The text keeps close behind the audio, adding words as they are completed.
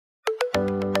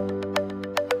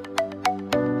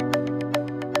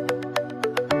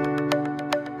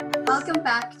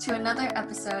back to another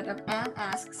episode of Anne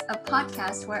Asks, a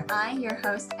podcast where I, your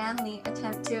host, Anne Lee,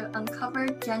 attempt to uncover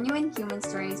genuine human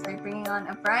stories by bringing on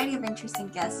a variety of interesting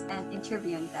guests and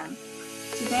interviewing them.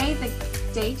 Today, the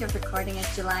date of recording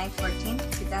is July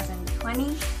 14th,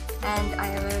 2020, and I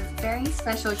have a very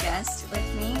special guest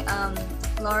with me,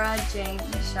 Laura J.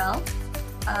 Michelle,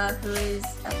 who is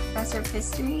a professor of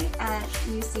history at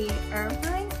UC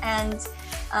Irvine and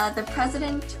the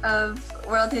president of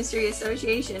World History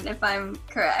Association, if I'm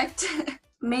correct.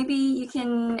 Maybe you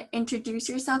can introduce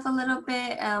yourself a little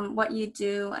bit, what you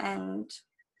do and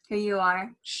who you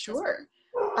are. Sure.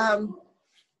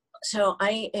 So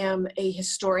I am a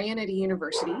historian at a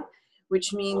university,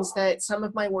 which means that some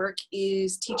of my work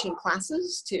is teaching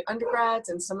classes to undergrads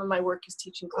and some of my work is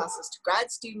teaching classes to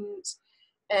grad students.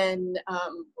 And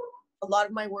a lot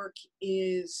of my work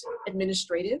is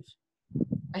administrative.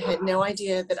 I had no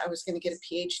idea that I was going to get a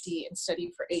PhD and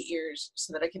study for 8 years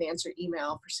so that I could answer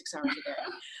email for 6 hours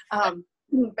a day.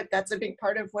 But that's a big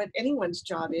part of what anyone's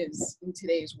job is in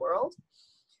today's world.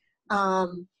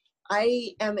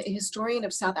 I am a historian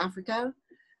of South Africa.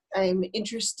 I'm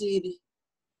interested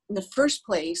in the first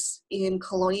place in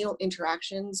colonial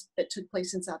interactions that took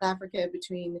place in South Africa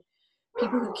between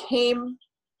people who came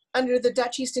under the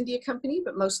Dutch East India Company,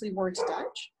 but mostly weren't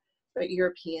Dutch, but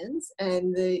Europeans,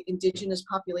 and the indigenous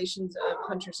populations of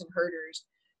hunters and herders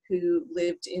who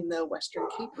lived in the Western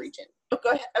Cape region. Oh,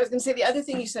 go ahead. I was going to say the other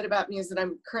thing you said about me is that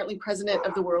I'm currently president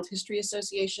of the World History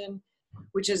Association,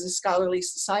 which is a scholarly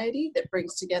society that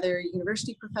brings together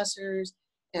university professors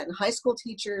and high school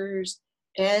teachers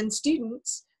and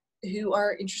students who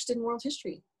are interested in world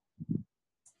history.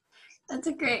 That's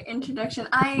a great introduction.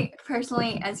 I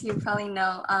personally, as you probably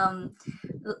know,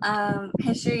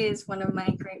 history is one of my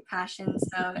great passions,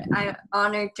 so I'm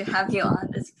honored to have you on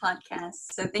this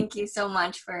podcast. So thank you so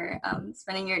much for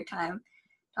spending your time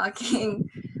talking.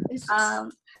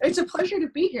 It's a pleasure to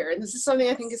be here, and this is something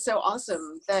I think is so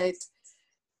awesome that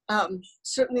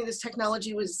certainly this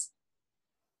technology was,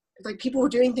 like, people were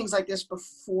doing things like this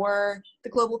before the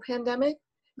global pandemic,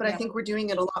 but I think we're doing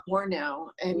it a lot more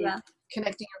now, and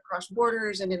connecting across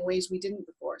borders and in ways we didn't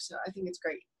before. So I think it's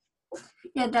great.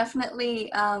 Yeah,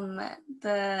 definitely.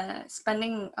 The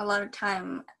spending a lot of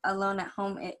time alone at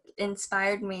home, it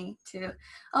inspired me to,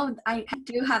 I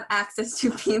do have access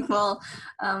to people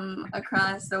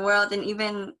across the world and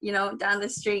even, down the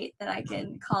street that I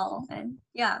can call. And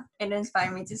yeah, it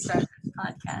inspired me to start this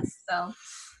podcast. So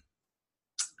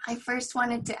I first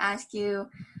wanted to ask you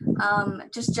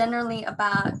just generally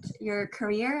about your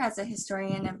career as a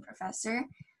historian and professor.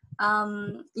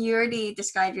 You already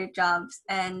described your jobs,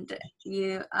 and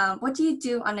what do you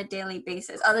do on a daily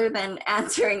basis other than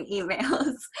answering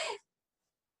emails?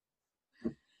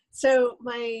 So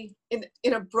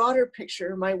in a broader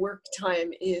picture, my work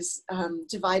time is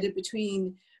divided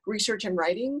between research and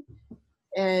writing.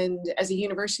 And as a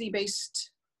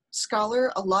university-based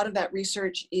scholar, a lot of that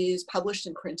research is published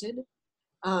and printed.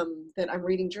 That I'm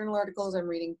reading journal articles, I'm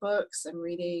reading books, I'm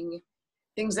reading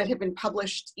things that have been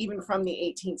published even from the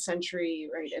 18th century,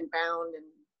 right, and bound, and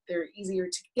they're easier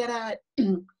to get at.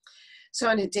 So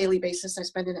on a daily basis, I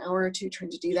spend an hour or two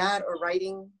trying to do that, or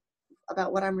writing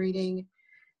about what I'm reading,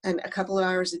 and a couple of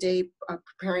hours a day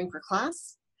preparing for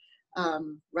class,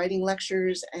 writing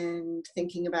lectures and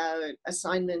thinking about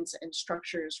assignments and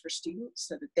structures for students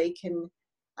so that they can,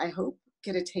 I hope,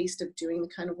 get a taste of doing the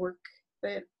kind of work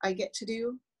that I get to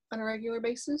do on a regular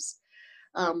basis.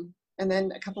 And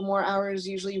then a couple more hours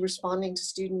usually responding to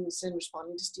students and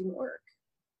responding to student work,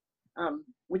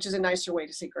 which is a nicer way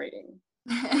to say grading.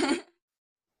 How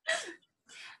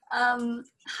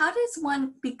does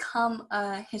one become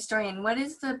a historian? What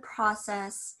is the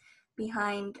process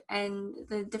behind and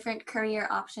the different career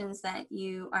options that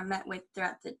you are met with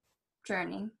throughout the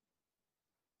journey?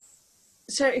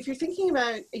 So if you're thinking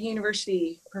about a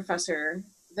university professor,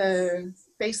 the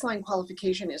baseline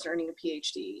qualification is earning a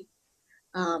PhD,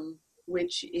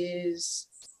 which is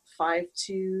 5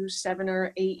 to 7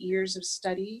 or 8 years of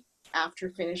study after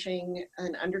finishing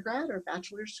an undergrad or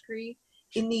bachelor's degree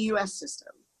in the US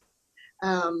system.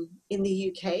 In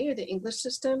the UK, or the English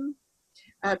system,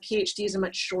 PhD is a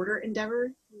much shorter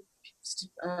endeavor.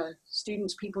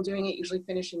 People doing it usually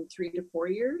finish in 3 to 4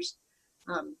 years.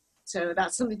 So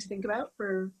that's something to think about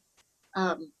for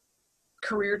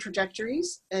career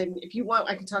trajectories. And if you want,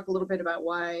 I can talk a little bit about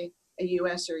why a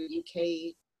US or a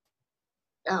UK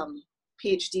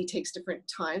PhD takes different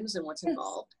times and what's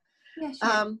involved. Yeah,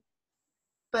 sure.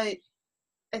 But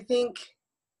I think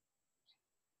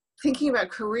thinking about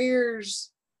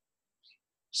careers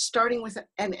starting with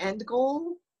an end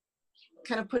goal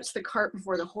kind of puts the cart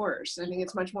before the horse. I think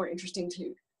it's much more interesting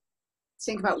to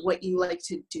think about what you like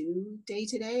to do day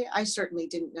to day. I certainly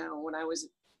didn't know when I was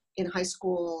in high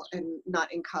school and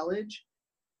not in college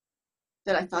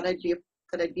that I thought I'd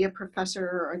be a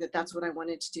professor, or that that's what I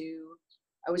wanted to do.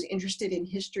 I was interested in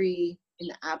history in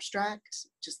the abstract,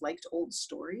 just liked old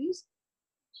stories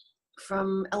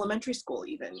from elementary school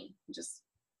even. Just,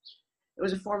 it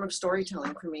was a form of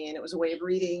storytelling for me, and it was a way of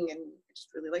reading, and I just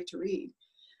really liked to read.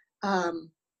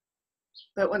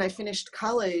 But when I finished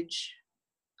college,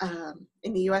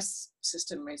 in the US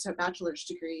system, it's a bachelor's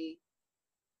degree.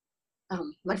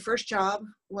 My first job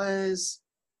was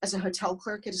as a hotel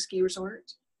clerk at a ski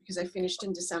resort, because I finished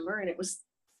in December, and it was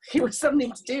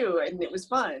something to do, and it was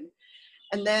fun.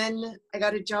 And then I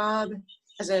got a job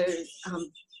as a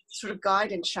sort of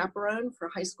guide and chaperone for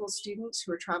high school students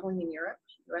who were traveling in Europe,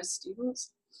 US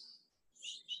students.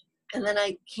 And then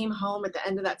I came home at the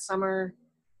end of that summer,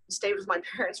 stayed with my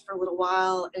parents for a little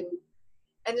while, and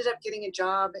ended up getting a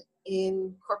job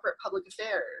in corporate public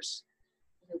affairs,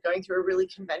 going through a really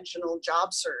conventional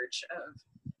job search of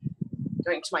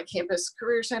going to my campus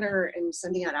career center and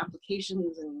sending out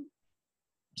applications, and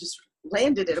just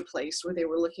landed at a place where they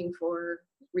were looking for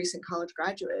recent college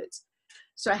graduates.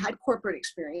 So I had corporate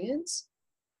experience,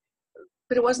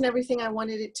 but it wasn't everything I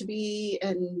wanted it to be.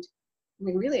 And I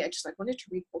mean, really, I just wanted to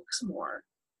read books more.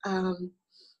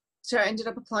 So I ended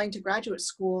up applying to graduate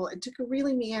school and took a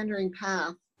really meandering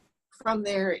path from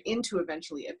there into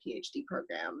eventually a PhD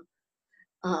program.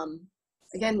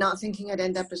 Again, not thinking I'd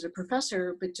end up as a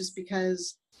professor, but just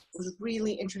because I was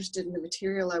really interested in the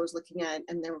material I was looking at,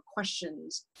 and there were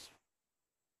questions.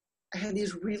 I had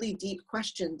these really deep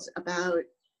questions about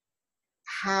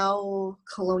how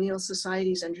colonial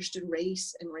societies understood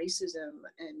race and racism,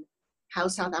 and how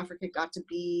South Africa got to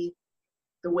be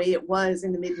the way it was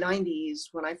in the mid-90s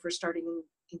when I first started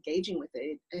engaging with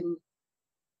it. And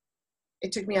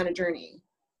it took me on a journey,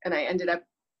 and I ended up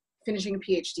finishing a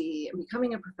PhD and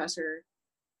becoming a professor.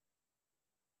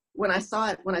 When I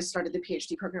started the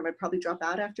PhD program, I'd probably drop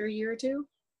out after a year or two.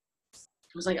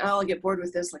 I was like, oh, I'll get bored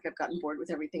with this, like I've gotten bored with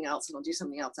everything else, and I'll do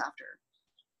something else after.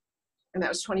 And that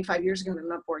was 25 years ago, and I'm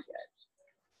not bored yet.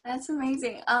 That's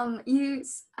amazing. You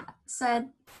said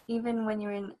even when you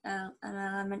were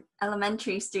an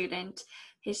elementary student,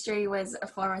 history was a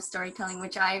form of storytelling,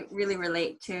 which I really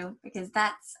relate to, because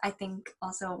that's, I think,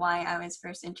 also why I was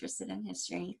first interested in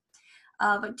history.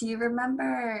 But do you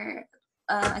remember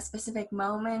a specific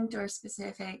moment or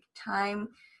specific time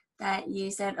that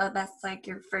you said, oh, that's like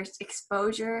your first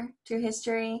exposure to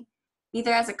history,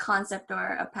 either as a concept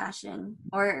or a passion,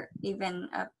 or even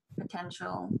a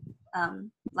potential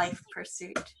life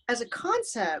pursuit? As a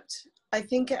concept, I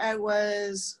think I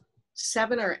was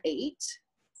 7 or 8,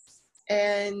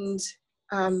 and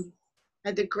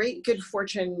had the great good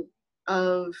fortune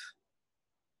of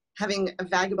having a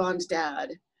vagabond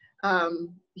dad.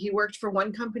 He worked for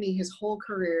one company his whole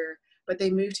career, but they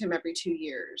moved him every 2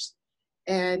 years.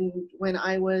 And when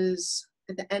I was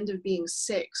at the end of being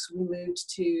 6, we moved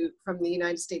from the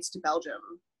United States to Belgium.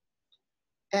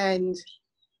 And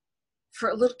for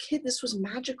a little kid, this was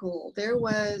magical. There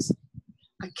was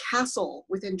a castle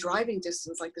within driving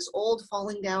distance, like this old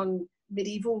falling down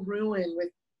medieval ruin with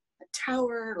a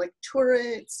tower, like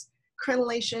turrets,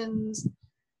 crenellations.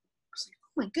 I was like,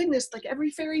 oh my goodness, like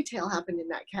every fairy tale happened in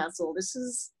that castle.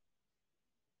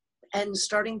 And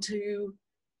starting to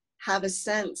have a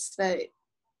sense that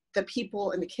the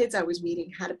people and the kids I was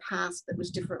meeting had a past that was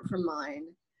different from mine.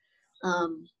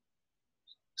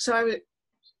 So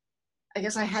I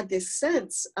guess I had this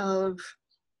sense of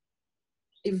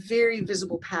a very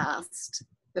visible past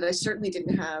that I certainly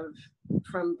didn't have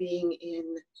from being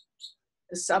in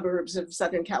the suburbs of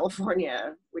Southern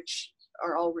California, which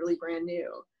are all really brand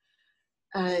new.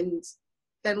 And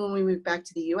then when we moved back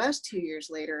to the US 2 years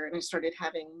later, and I started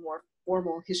having more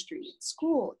formal history at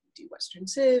school, do Western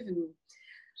Civ, and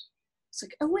it's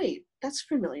like, oh wait, that's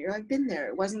familiar, I've been there.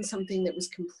 It wasn't something that was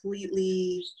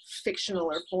completely fictional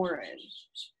or foreign.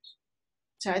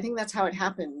 So I think that's how it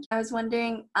happened. I was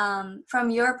wondering, from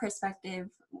your perspective,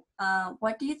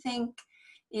 what do you think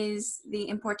is the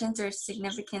importance or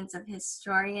significance of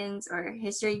historians or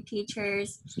history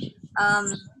teachers,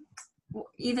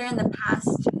 either in the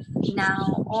past,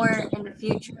 now, or in the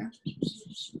future?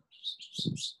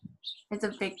 It's a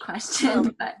big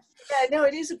question, but... Yeah, no,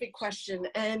 it is a big question.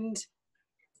 And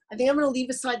I think I'm going to leave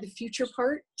aside the future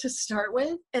part to start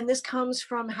with. And this comes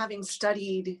from having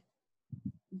studied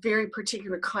very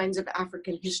particular kinds of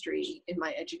African history in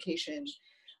my education.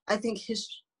 I think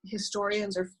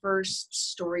historians are first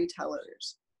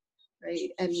storytellers, right?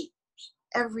 And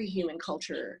every human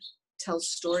culture tells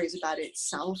stories about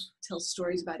itself, tells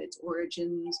stories about its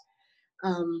origins.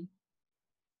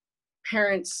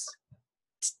 parents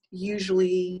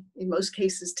usually, in most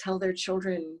cases, tell their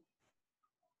children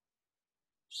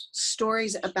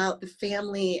stories about the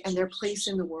family and their place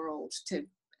in the world to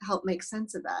help make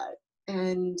sense of that.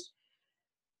 And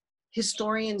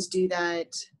historians do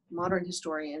that, modern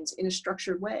historians, in a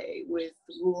structured way with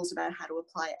rules about how to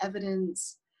apply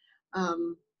evidence,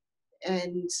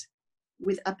 and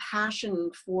with a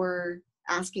passion for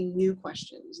asking new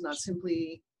questions, not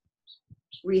simply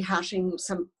rehashing.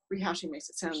 Rehashing makes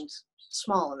it sound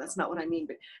small, and that's not what I mean,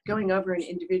 but going over an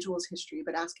individual's history,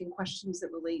 but asking questions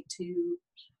that relate to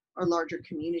our larger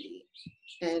community.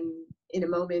 And in a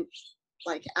moment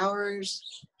like ours,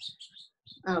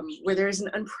 where there is an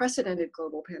unprecedented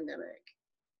global pandemic,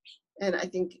 and I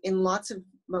think in lots of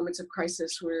moments of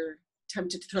crisis, we're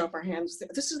tempted to throw up our hands.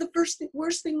 This is the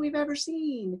worst thing we've ever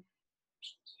seen.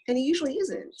 And it usually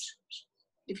isn't,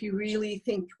 if you really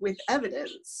think with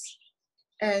evidence.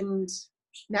 And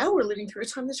now we're living through a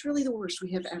time that's really the worst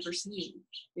we have ever seen.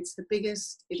 It's the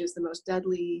biggest, it is the most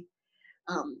deadly,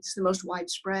 it's the most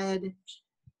widespread.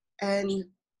 And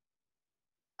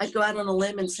I'd go out on a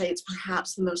limb and say it's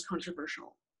perhaps the most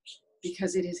controversial,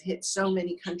 because it has hit so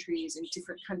many countries, and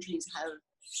different countries have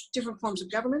different forms of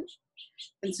government.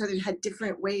 And so they've had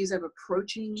different ways of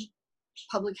approaching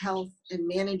public health and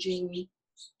managing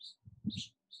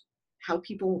how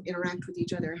people interact with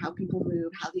each other, how people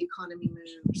move, how the economy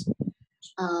moves.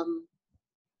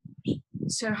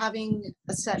 So having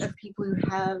a set of people who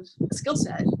have a skill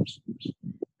set,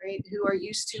 right, who are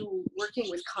used to working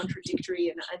with contradictory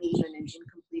and uneven and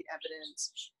incomplete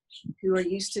evidence, who are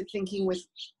used to thinking with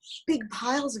big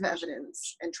piles of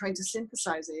evidence and trying to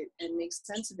synthesize it and make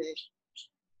sense of it,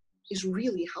 is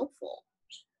really helpful.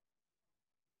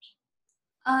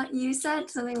 You said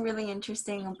something really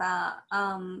interesting about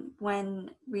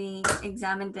when we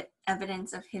examine the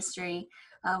evidence of history,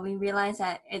 we realize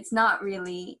that it's not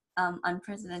really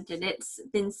unprecedented. It's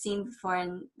been seen before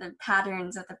in the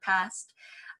patterns of the past.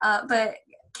 But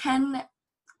can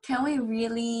we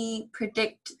really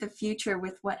predict the future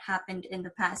with what happened in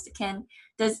the past?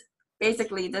 Does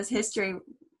history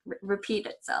repeat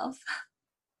itself?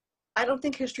 I don't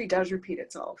think history does repeat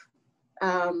itself.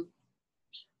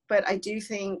 But I do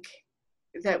think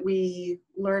that we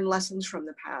learn lessons from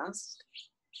the past.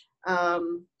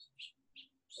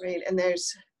 Right, and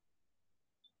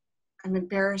I'm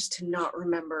embarrassed to not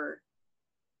remember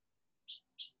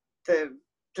the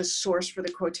source for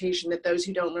the quotation that those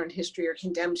who don't learn history are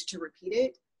condemned to repeat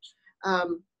it,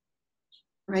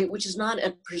 right? Which is not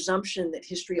a presumption that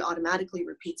history automatically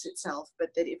repeats itself,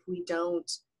 but that if we don't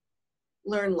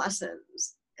learn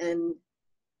lessons, and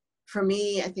for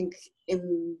me, I think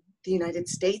in the United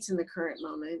States in the current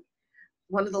moment,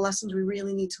 one of the lessons we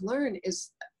really need to learn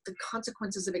is the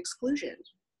consequences of exclusion.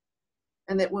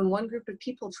 And that when one group of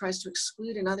people tries to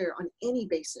exclude another on any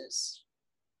basis,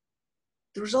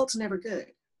 the result's never good.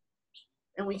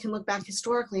 And we can look back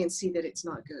historically and see that it's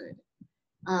not good.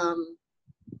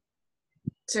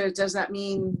 So does that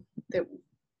mean that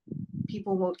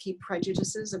people won't keep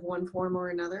prejudices of one form or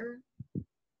another?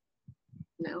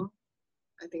 No,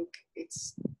 I think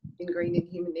it's ingrained in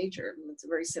human nature. And it's a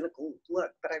very cynical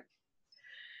look, but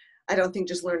I don't think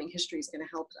just learning history is going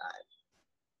to help that.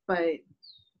 But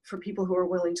for people who are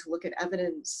willing to look at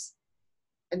evidence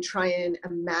and try and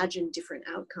imagine different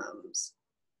outcomes,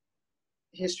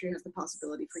 history has the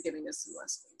possibility for giving us some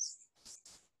lessons.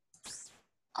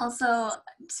 Also,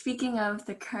 speaking of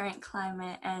the current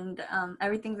climate and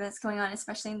everything that's going on,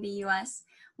 especially in the US,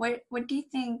 what do you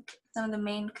think some of the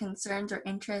main concerns or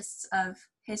interests of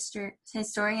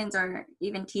historians or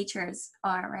even teachers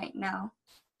are right now?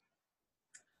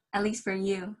 At least for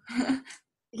you.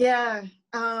 Yeah,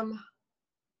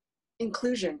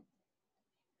 inclusion,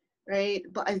 right?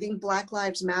 But I think Black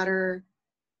Lives Matter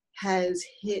has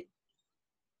hit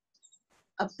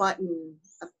a button,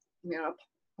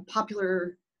 a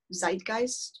popular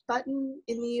zeitgeist button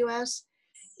in the US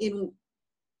in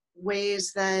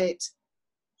ways that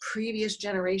previous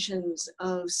generations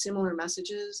of similar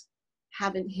messages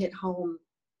haven't hit home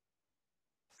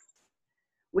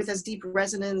with as deep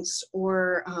resonance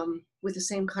or with the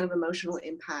same kind of emotional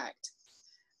impact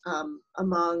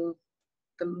among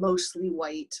the mostly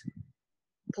white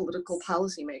political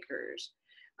policymakers,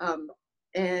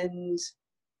 and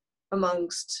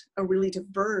amongst a really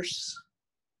diverse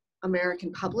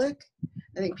American public.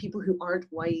 I think people who aren't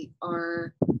white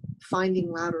are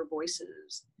finding louder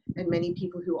voices, and many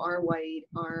people who are white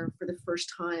are for the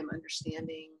first time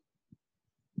understanding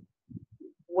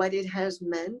what it has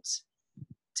meant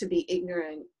to be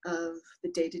ignorant of the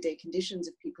day-to-day conditions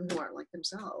of people who aren't like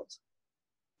themselves.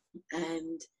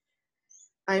 And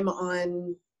I'm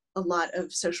on a lot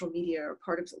of social media, or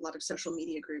part of a lot of social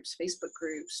media groups, Facebook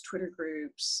groups, Twitter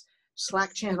groups,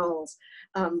 Slack channels,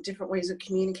 different ways of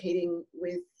communicating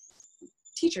with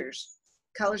teachers,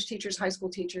 college teachers, high school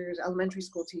teachers, elementary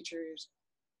school teachers.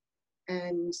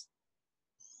 And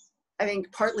I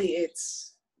think partly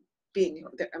it's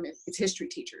it's history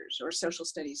teachers or social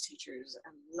studies teachers.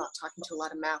 I'm not talking to a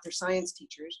lot of math or science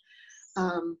teachers,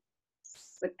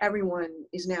 but everyone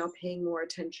is now paying more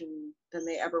attention than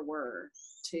they ever were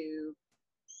to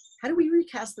how do we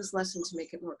recast this lesson to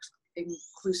make it more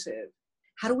inclusive?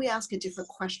 How do we ask a different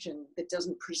question that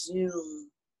doesn't presume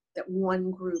that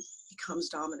one group becomes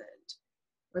dominant,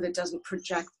 or that doesn't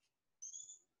project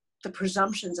the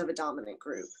presumptions of a dominant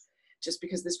group? Just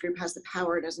because this group has the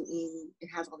power doesn't mean it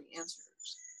has all the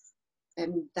answers.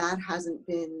 And that hasn't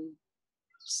been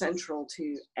central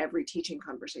to every teaching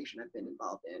conversation I've been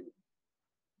involved in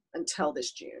until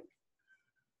this June.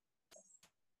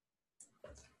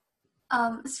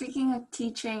 Speaking of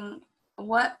teaching,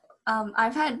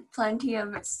 I've had plenty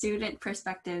of student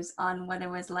perspectives on what it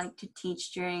was like to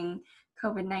teach during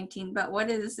COVID-19, but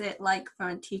what is it like from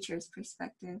a teacher's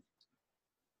perspective?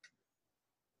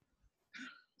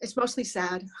 It's mostly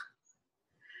sad.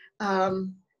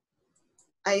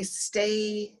 I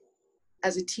stay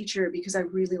as a teacher because I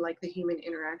really like the human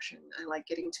interaction. I like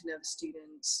getting to know the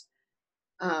students.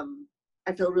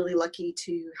 I feel really lucky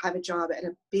to have a job at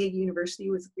a big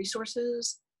university with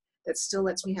resources that still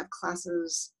lets me have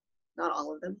classes, not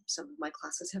all of them. Some of my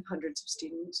classes have hundreds of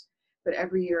students, but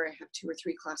every year I have 2 or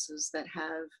 3 classes that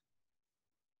have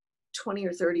 20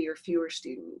 or 30 or fewer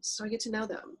students. So I get to know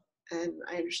them and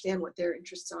I understand what their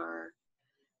interests are.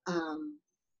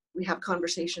 We have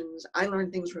conversations. I learn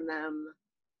things from them.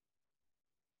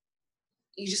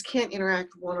 You just can't interact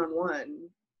one-on-one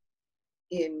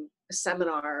in a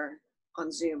seminar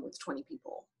on Zoom with 20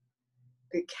 people.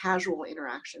 The casual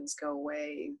interactions go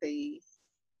away. The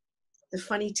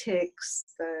funny tics,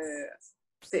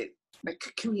 the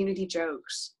community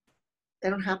jokes, they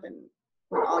don't happen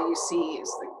when all you see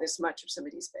is like this much of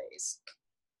somebody's face.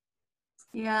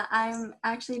 Yeah, I'm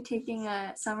actually taking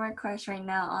a summer course right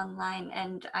now online,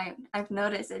 and I've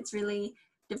noticed it's really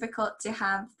difficult to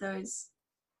have those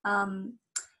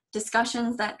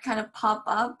discussions that kind of pop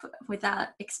up without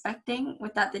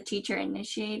the teacher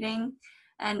initiating.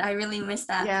 And I really miss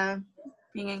that. Yeah.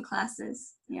 Being in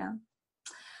classes. Yeah.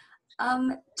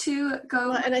 To go.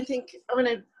 Well, and I think I'm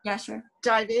going to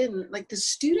dive in, like the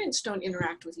students don't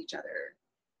interact with each other,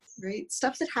 right?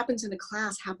 Stuff that happens in a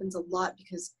class happens a lot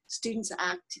because students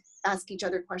ask each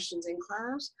other questions in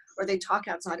class, or they talk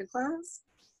outside of class,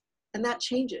 and that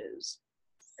changes.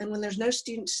 And when there's no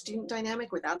student-student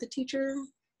dynamic without the teacher,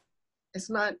 it's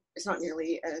not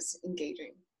nearly as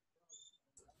engaging.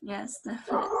 Yes,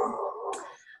 definitely.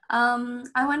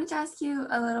 I wanted to ask you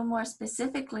a little more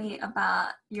specifically about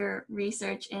your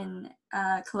research in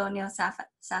colonial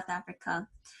South Africa.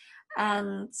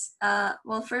 And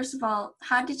well, first of all,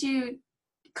 how did you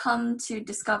come to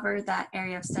discover that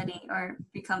area of study or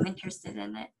become interested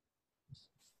in it?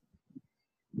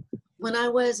 When I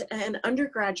was an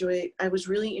undergraduate, I was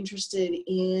really interested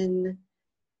in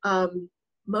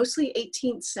mostly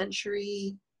 18th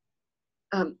century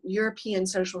European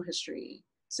social history.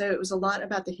 So it was a lot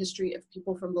about the history of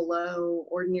people from below,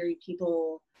 ordinary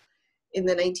people. In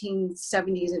the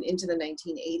 1970s and into the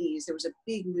 1980s, there was a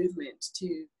big movement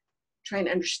to try and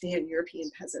understand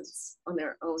European peasants on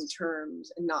their own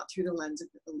terms and not through the lens of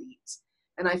the elites.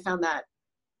 And I found that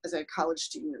as a college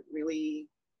student really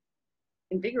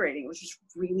invigorating. It was just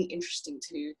really interesting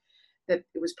that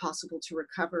it was possible to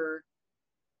recover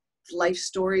life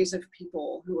stories of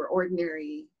people who were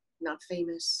ordinary, not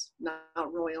famous,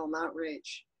 not royal, not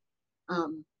rich,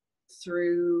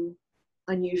 through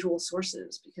unusual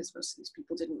sources, because most of these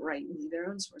people didn't write and leave their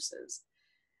own sources.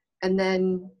 And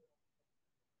then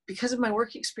because of my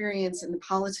work experience in the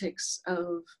politics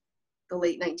of the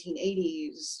late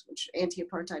 1980s, which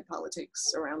anti-apartheid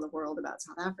politics around the world about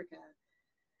South Africa,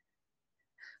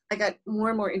 I got more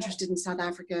and more interested in South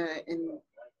Africa and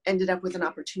ended up with an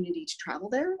opportunity to travel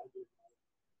there.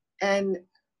 And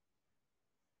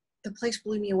the place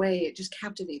blew me away. It just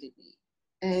captivated me.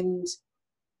 And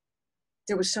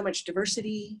there was so much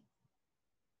diversity.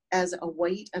 As a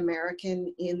white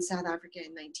American in South Africa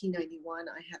in 1991,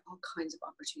 I had all kinds of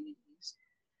opportunities.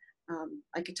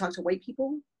 I could talk to white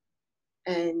people,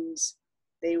 and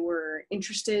they were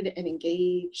interested and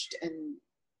engaged, and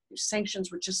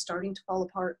sanctions were just starting to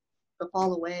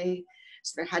fall away.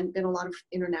 So there hadn't been a lot of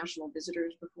international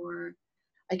visitors before.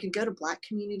 I could go to Black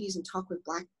communities and talk with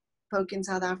Black folk in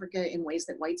South Africa in ways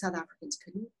that white South Africans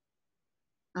couldn't.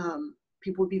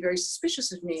 people would be very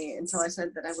suspicious of me until I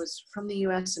said that I was from the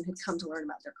US and had come to learn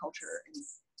about their culture. And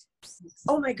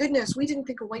oh my goodness, we didn't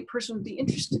think a white person would be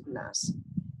interested in us.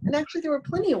 And actually there were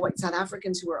plenty of white South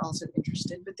Africans who were also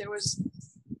interested, but there was,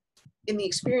 in the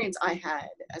experience I had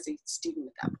as a student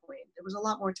at that point, there was a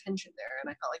lot more tension there, and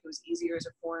I felt like it was easier as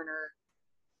a foreigner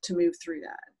to move through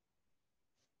that.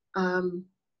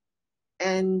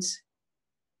 And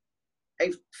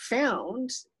I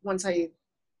found, once I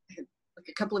had like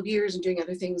a couple of years and doing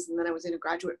other things, and then I was in a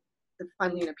graduate,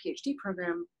 finally in a PhD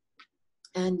program,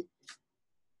 and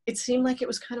it seemed like it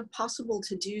was kind of possible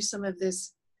to do some of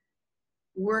this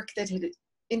work that had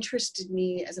interested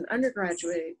me as an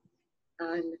undergraduate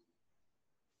on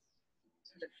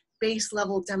sort of base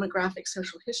level demographic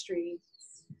social history,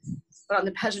 but on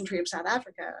the peasantry of South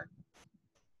Africa,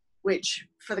 which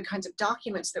for the kinds of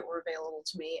documents that were available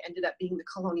to me ended up being the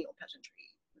colonial peasantry,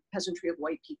 the peasantry of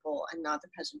white people and not the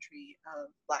peasantry of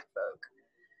Black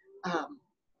folk.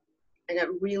 I got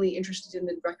really interested in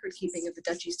the record keeping of the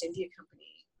Dutch East India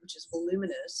Company, which is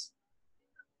voluminous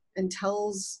and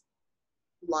tells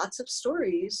lots of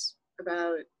stories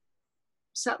about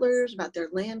settlers, about their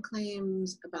land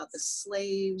claims, about the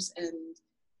slaves and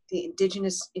the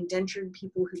indigenous indentured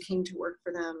people who came to work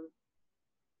for them.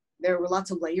 There were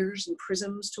lots of layers and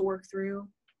prisms to work through.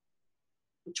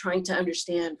 I'm trying to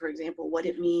understand, for example, what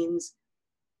it means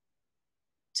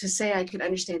to say I could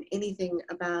understand anything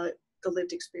about the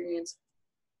lived experience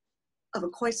of a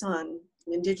Khoisan,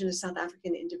 an indigenous South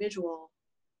African individual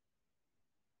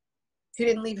who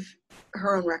didn't leave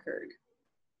her own record.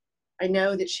 I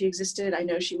know that she existed. I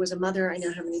know she was a mother. I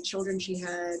know how many children she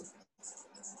had.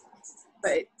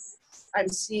 But I'm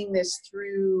seeing this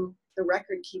through the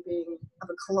record keeping of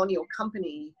a colonial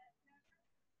company,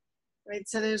 right?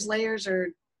 So those layers are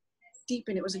deep,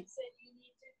 and it was a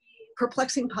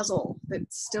perplexing puzzle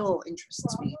that still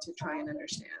interests me to try and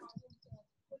understand.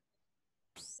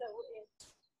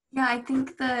 Yeah, I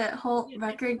think the whole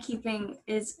record keeping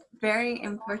is very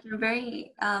important,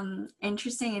 very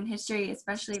interesting in history,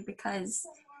 especially because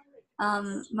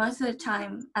most of the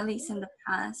time, at least in the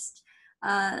past,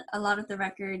 a lot of the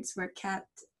records were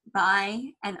kept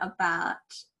by and about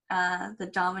the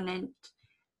dominant,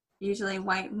 usually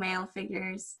white male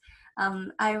figures.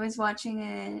 I was watching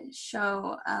a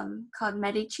show called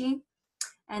Medici,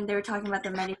 and they were talking about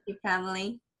the Medici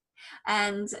family.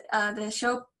 And the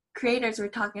show creators were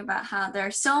talking about how there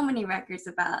are so many records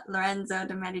about Lorenzo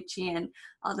de' Medici and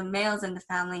all the males in the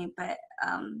family, but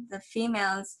the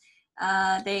females,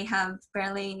 they have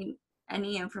barely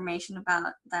any information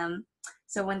about them.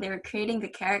 So when they were creating the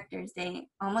characters, they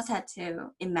almost had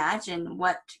to imagine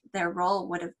what their role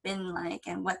would have been like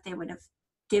and what they would have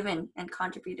given and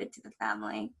contributed to the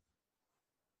family.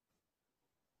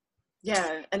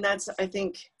 Yeah, and that's, I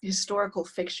think, historical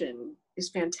fiction is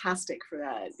fantastic for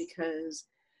that, because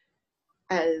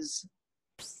as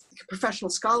a professional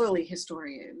scholarly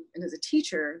historian and as a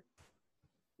teacher,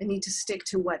 I need to stick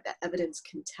to what the evidence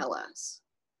can tell us.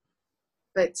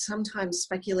 But sometimes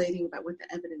speculating about what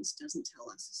the evidence doesn't tell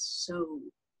us is so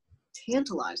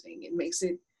tantalizing. It makes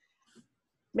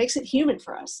it human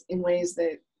for us in ways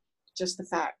that just the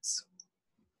facts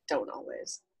don't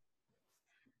always.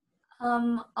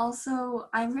 Also,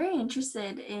 I'm very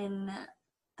interested in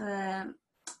the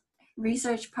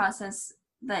research process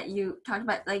that you talked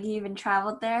about, like you even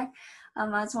traveled there. I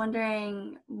was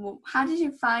wondering, how did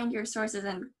you find your sources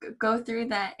and go through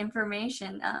that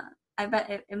information? I bet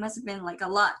it must have been like a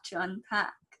lot to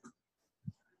unpack.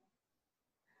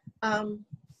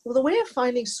 Well, the way of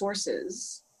finding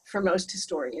sources for most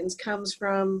historians comes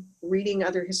from reading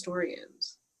other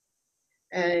historians.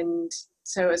 And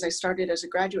so as I started as a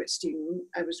graduate student,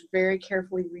 I was very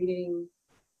carefully reading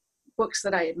books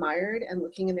that I admired and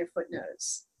looking in their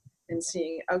footnotes and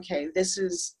seeing, okay,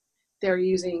 they're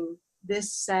using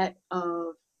this set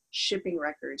of shipping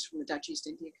records from the Dutch East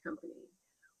India Company,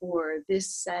 or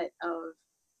this set of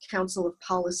Council of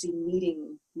Policy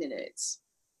meeting minutes,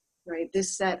 right?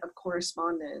 This set of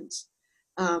correspondence.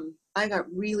 I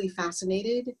got really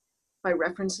fascinated by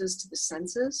references to the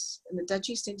census, and the Dutch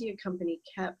East India Company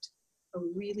kept a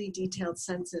really detailed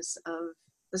census of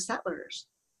the settlers.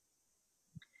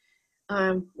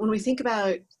 When we think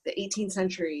about the 18th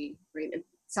century, right,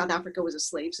 South Africa was a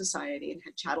slave society and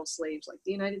had chattel slaves like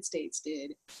the United States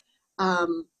did.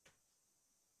 The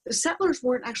settlers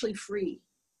weren't actually free.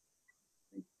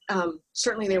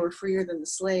 Certainly they were freer than the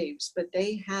slaves, but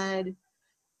they had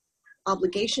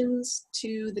obligations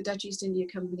to the Dutch East India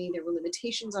Company. There were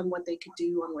limitations on what they could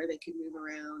do, on where they could move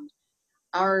around.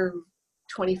 Our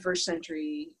 21st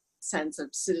century sense of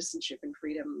citizenship and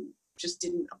freedom just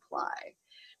didn't apply.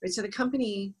 Right? So the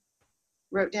company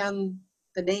wrote down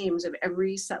the names of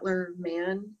every settler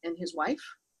man and his wife.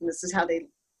 And this is how they,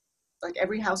 like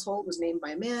every household was named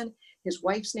by a man. His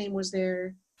wife's name was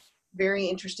there. Very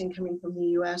interesting coming from the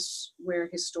US, where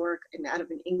historic and out of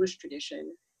an English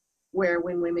tradition, where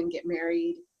when women get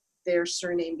married, their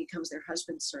surname becomes their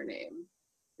husband's surname.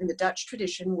 In the Dutch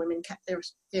tradition, women kept their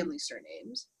family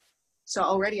surnames. So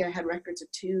already I had records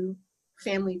of 2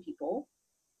 family people.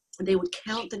 They would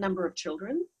count the number of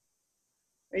children,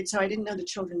 right? So I didn't know the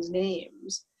children's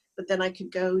names, but then I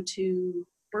could go to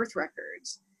birth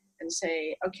records and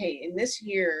say, okay, in this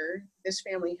year, this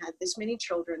family had this many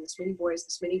children, this many boys,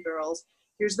 this many girls.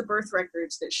 Here's the birth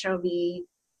records that show me,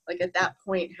 like at that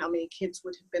point, how many kids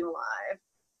would have been alive.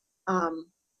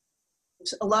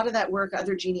 So a lot of that work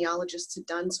other genealogists had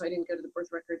done, so I didn't go to the birth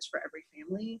records for every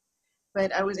family,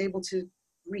 but I was able to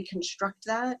reconstruct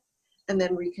that and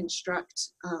then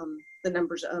reconstruct the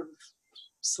numbers of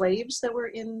slaves that were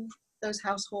in those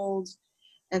households,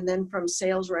 and then from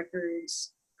sales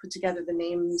records, put together the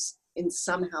names in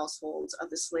some households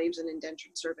of the slaves and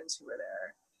indentured servants who were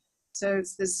there. So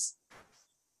it's this,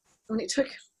 I mean, it took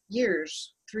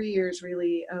years, 3 years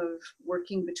really, of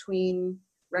working between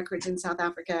records in South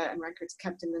Africa and records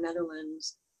kept in the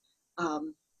Netherlands,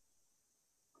 and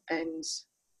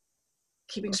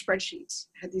keeping spreadsheets.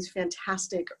 I had these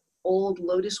fantastic old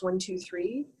Lotus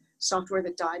 123 software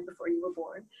that died before you were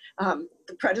born,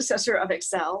 the predecessor of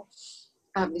Excel,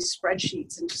 these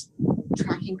spreadsheets and just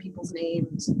tracking people's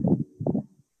names.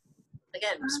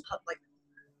 Again, just like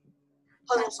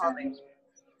puzzle solving.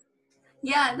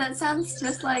 Yeah, that sounds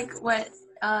just like what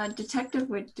a detective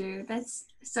would do. That's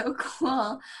so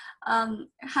cool.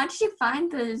 How did you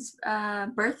find those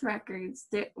birth records?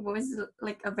 Was it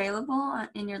like available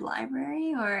in your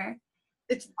library, or?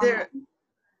 It's there.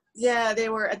 Yeah, they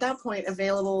were at that point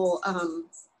available,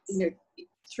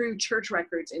 through church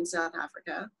records in South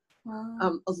Africa.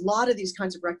 Wow. A lot of these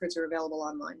kinds of records are available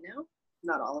online now.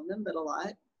 Not all of them, but a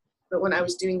lot. But when I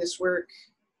was doing this work,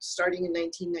 starting in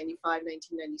 1995,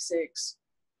 1996,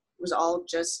 it was all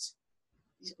just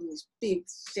these big,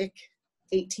 thick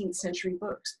 18th century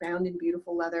books bound in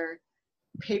beautiful leather,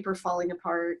 paper falling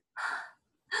apart.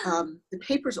 The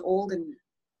paper's old and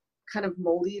kind of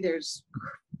moldy. There's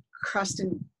crust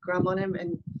and gum on them.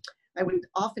 And I would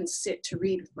often sit to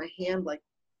read with my hand like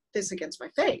this against my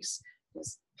face.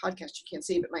 This podcast you can't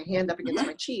see, but my hand up against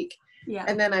my cheek. Yeah.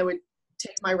 And then I would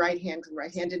take my right hand, because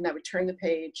right-handed, and I would turn the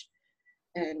page,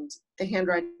 and the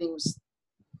handwriting was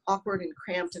awkward and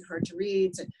cramped and hard to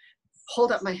read. So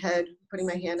hold up my head, putting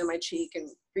my hand on my cheek, and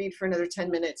read for another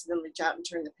 10 minutes, and then reach out and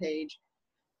turn the page.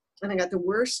 And I got the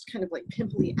worst kind of like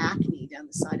pimply acne down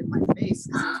the side of my face,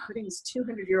 because I was putting this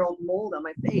 200-year-old mold on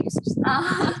my face.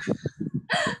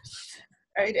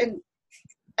 Right? And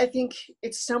I think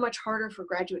it's so much harder for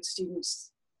graduate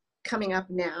students coming up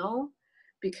now,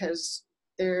 because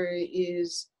there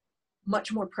is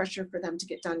much more pressure for them to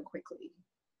get done quickly,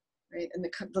 right? And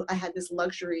I had this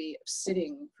luxury of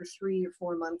sitting for 3 or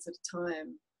 4 months at a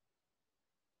time,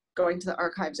 going to the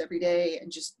archives every day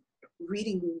and just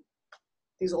reading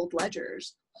these old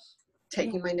ledgers,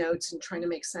 taking my notes and trying to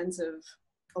make sense of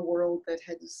a world that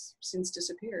has since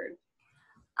disappeared.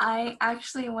 I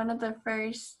actually, one of the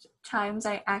first times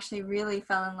I actually really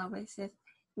fell in love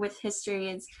with history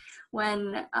is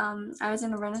when I was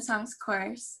in a Renaissance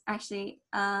course. Actually,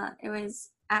 it was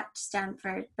at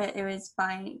Stanford, but it was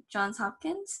by Johns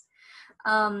Hopkins.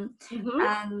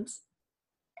 And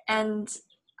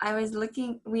I was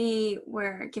looking, we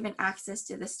were given access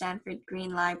to the Stanford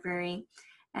Green Library,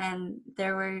 and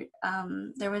there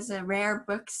was a rare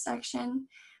books section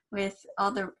with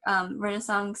all the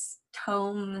Renaissance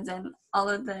tomes and all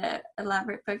of the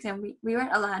elaborate books, and we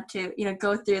weren't allowed to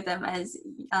go through them as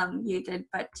you did,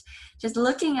 but just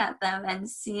looking at them and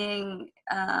seeing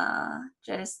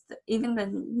just even the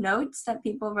notes that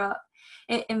people wrote,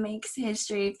 it makes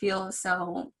history feel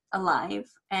so alive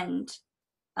and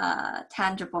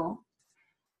tangible.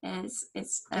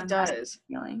 It does.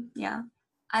 Feeling. Yeah.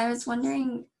 I was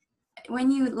wondering, when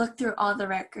you look through all the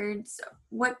records,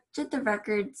 what did the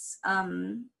records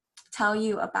tell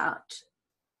you about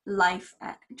life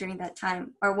during that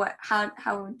time, or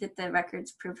how did the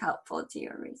records prove helpful to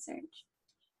your research?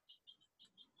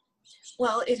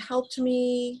 Well, it helped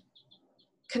me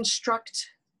construct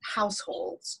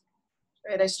households,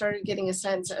 right? I started getting a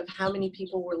sense of how many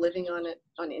people were living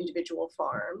on individual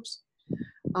farms.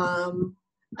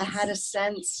 I had a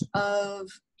sense of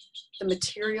the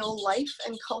material life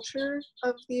and culture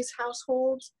of these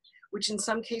households, which in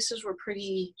some cases were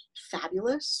pretty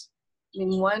fabulous. I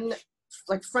mean, one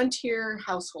like frontier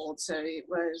household, so it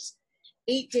was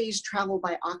 8 days travel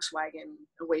by ox wagon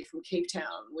away from Cape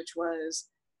Town, which was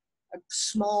a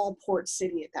small port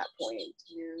city at that point.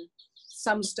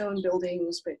 Some stone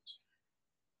buildings, but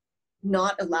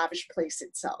not a lavish place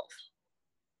itself.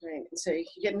 Right, and so you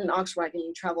get in an ox wagon,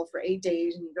 you travel for 8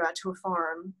 days, and you go out to a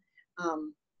farm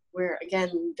where,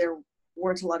 again, there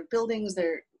weren't a lot of buildings.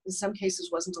 There, in some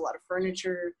cases, wasn't a lot of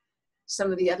furniture.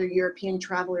 Some of the other European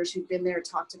travelers who'd been there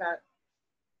talked about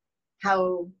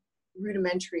how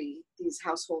rudimentary these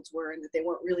households were, and that they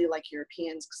weren't really like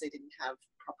Europeans because they didn't have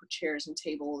proper chairs and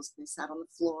tables, and they sat on the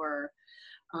floor.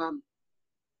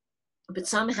 But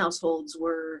some households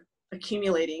were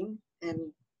accumulating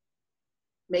and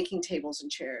making tables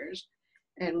and chairs,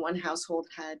 and one household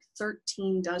had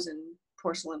 13 dozen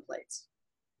porcelain plates.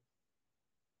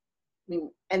 I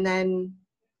mean, and then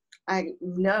I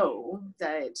know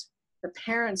that the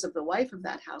parents of the wife of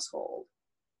that household,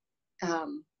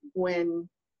 when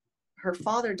her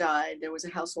father died, there was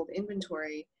a household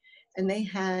inventory, and they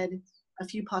had a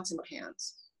few pots and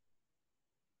pans,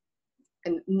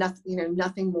 and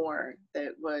nothing more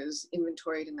that was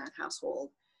inventoried in that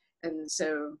household. And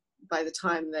so by the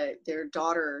time that their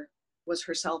daughter was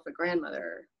herself a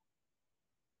grandmother,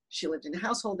 she lived in a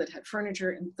household that had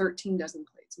furniture and 13 dozen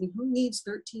plates. I mean, who needs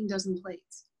 13 dozen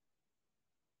plates?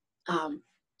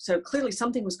 So clearly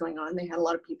something was going on. They had a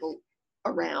lot of people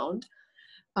around.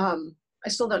 I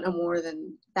still don't know more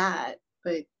than that,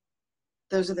 but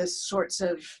those are the sorts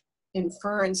of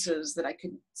inferences that I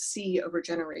could see over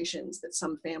generations, that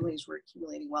some families were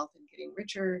accumulating wealth and getting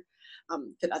richer,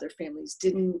 that other families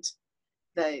didn't,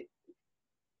 that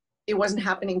it wasn't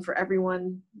happening for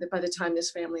everyone, that by the time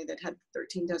this family that had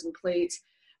 13 dozen plates,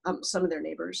 some of their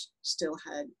neighbors still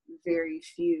had very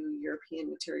few European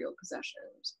material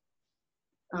possessions.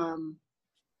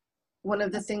 One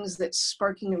of the things that's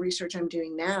sparking the research I'm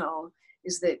doing now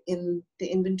is that in the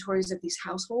inventories of these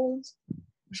households,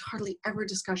 there's hardly ever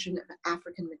discussion of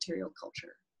African material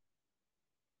culture.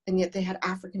 And yet they had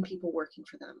African people working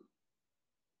for them.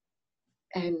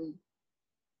 And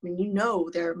I mean,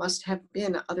 there must have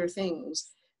been other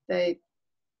things that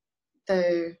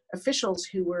the officials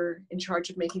who were in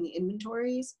charge of making the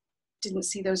inventories didn't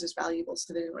see those as valuable,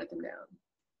 so they didn't write them down.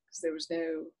 Because there was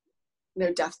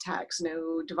no death tax,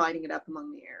 no dividing it up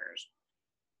among the heirs.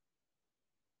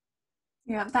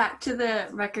 Yeah, back to the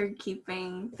record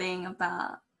keeping thing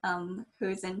about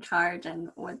who's in charge and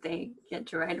what they get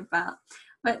to write about.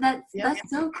 But that's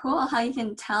so cool how you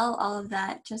can tell all of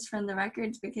that just from the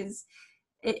records, because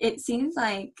it seems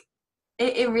like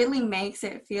it really makes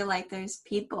it feel like those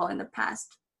people in the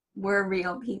past were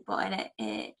real people, and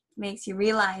it makes you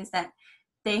realize that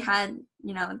they had,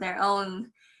 their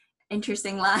own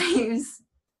interesting lives.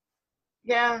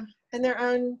 Yeah, and their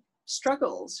own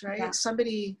struggles, right? Yeah.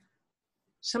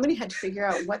 Somebody had to figure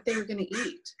out what they were going to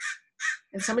eat,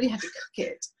 and somebody had to cook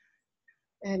it,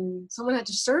 and someone had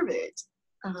to serve it.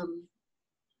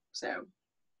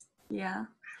 Yeah.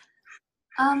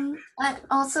 But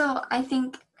also, I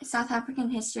think South African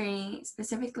history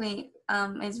specifically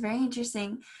is very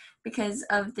interesting because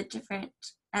of the different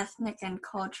ethnic and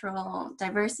cultural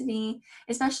diversity,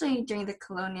 especially during the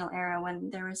colonial era when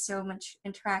there was so much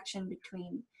interaction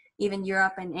between even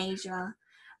Europe and Asia,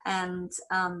 and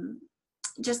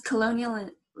just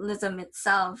colonialism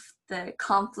itself, the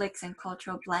conflicts and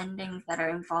cultural blendings that are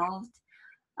involved.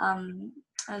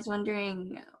 I was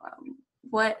wondering,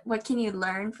 what can you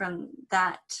learn from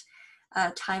that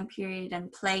time period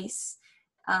and place,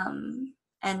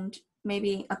 and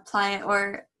maybe apply it,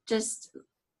 or just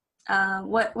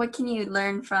what can you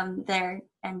learn from there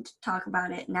and talk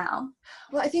about it now?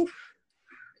 Well, I think,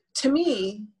 to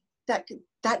me, that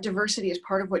diversity is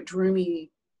part of what drew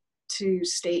me to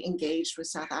stay engaged with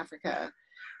South Africa,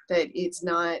 that it's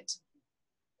not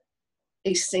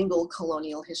a single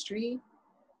colonial history.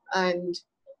 And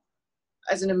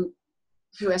as an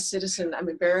US citizen, I'm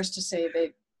embarrassed to say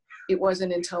that it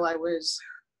wasn't until I was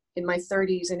in my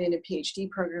 30s and in a PhD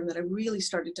program that I really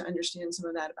started to understand some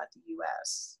of that about the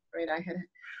US, right? I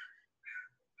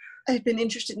had been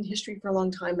interested in history for a long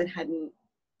time, but hadn't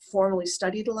formally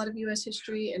studied a lot of US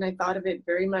history. And I thought of it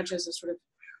very much as a sort of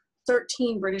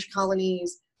 13 British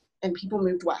colonies, and people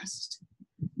moved west.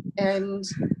 And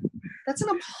that's an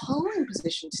appalling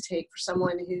position to take for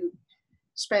someone who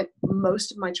spent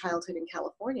most of my childhood in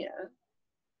California,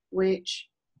 which,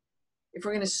 if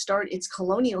we're going to start its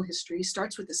colonial history,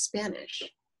 starts with the Spanish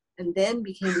and then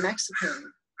became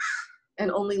Mexican,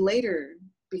 and only later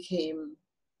became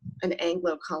an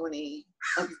Anglo colony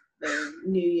of the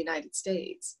new United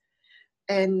States.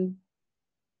 And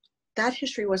that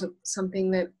history wasn't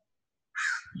something that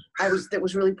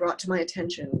was really brought to my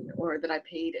attention or that I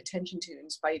paid attention to in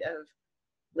spite of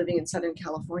living in Southern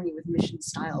California with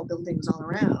mission-style buildings all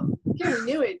around. Yeah, we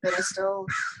knew it, but I still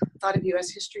thought of U.S.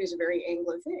 history as a very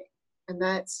Anglo thing. And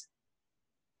that's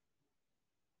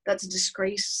a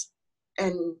disgrace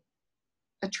and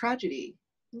a tragedy.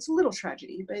 It's a little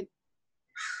tragedy, but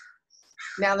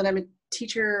now that I'm a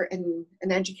teacher and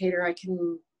an educator, I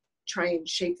can try and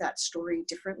shape that story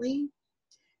differently.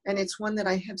 And it's one that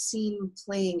I have seen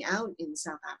playing out in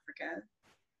South Africa,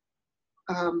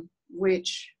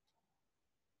 which,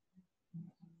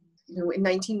 you know, in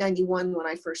 1991, when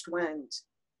I first went,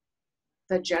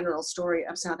 the general story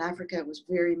of South Africa was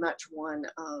very much one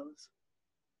of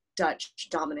Dutch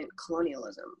dominant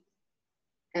colonialism.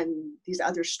 And these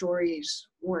other stories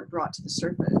weren't brought to the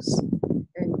surface.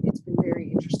 And it's been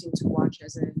very interesting to watch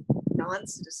as a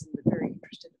non-citizen, but very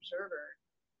interested observer.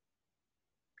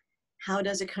 How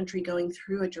does a country going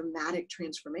through a dramatic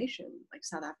transformation, like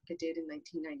South Africa did in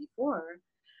 1994,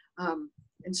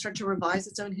 and start to revise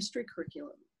its own history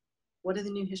curriculum? What do the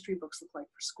new history books look like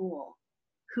for school?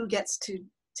 Who gets to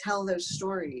tell those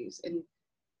stories? And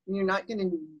you're not going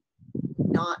to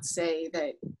not say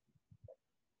that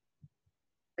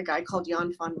a guy called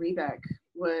Jan van Riebeck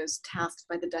was tasked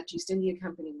by the Dutch East India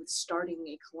Company with starting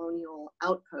a colonial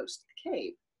outpost at the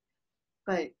Cape,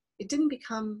 but it didn't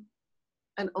become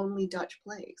an only Dutch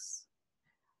place.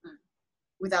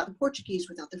 Without the Portuguese,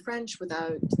 without the French,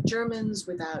 without Germans,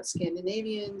 without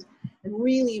Scandinavians, and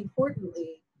really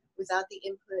importantly, without the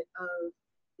input of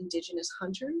indigenous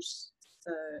hunters,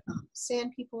 the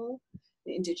San people,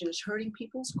 the indigenous herding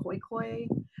peoples, Khoikhoi,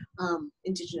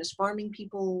 indigenous farming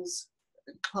peoples,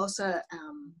 Xhosa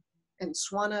and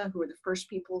Swana, who were the first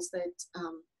peoples that,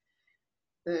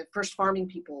 the first farming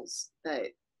peoples that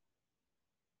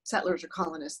settlers or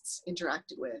colonists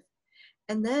interacted with.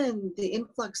 And then the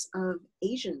influx of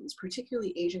Asians,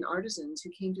 particularly Asian artisans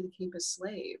who came to the Cape as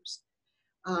slaves.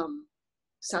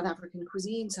 South African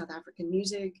cuisine, South African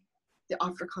music, the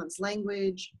Afrikaans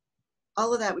language,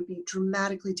 all of that would be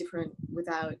dramatically different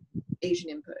without Asian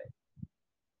input.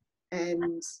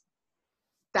 And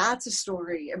that's a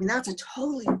story, I mean, that's a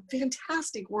totally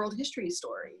fantastic world history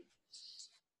story.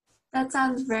 That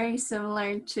sounds very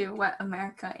similar to what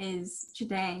America is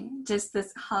today, just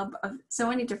this hub of so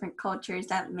many different cultures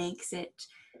that makes it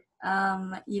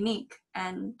unique.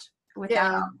 And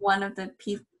without one of the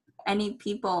any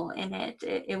people in it,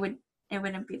 it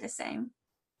wouldn't be the same.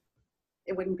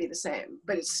 It wouldn't be the same,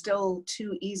 but it's still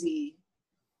too easy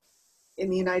in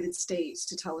the United States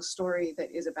to tell a story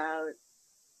that is about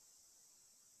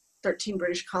 13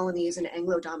 British colonies and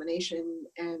Anglo domination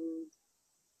and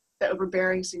the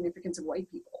overbearing significance of white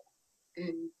people.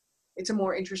 And it's a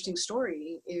more interesting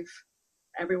story if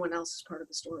everyone else is part of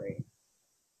the story.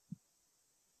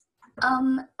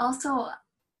 Also,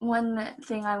 one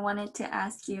thing I wanted to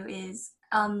ask you is,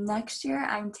 next year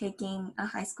I'm taking a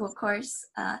high school course,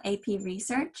 AP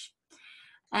Research.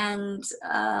 And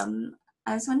I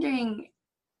was wondering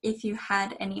if you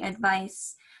had any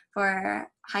advice for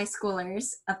high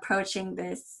schoolers approaching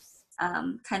this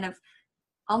kind of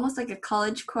almost like a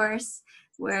college course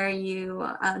where you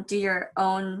do your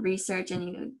own research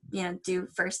and you do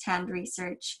firsthand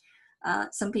research.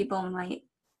 Some people might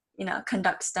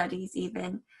conduct studies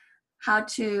even. How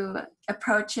to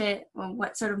approach it,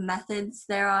 what sort of methods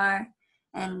there are,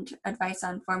 and advice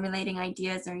on formulating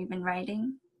ideas or even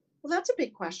writing? Well, that's a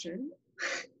big question.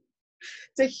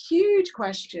 It's a huge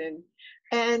question.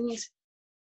 And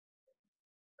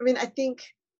I mean, I think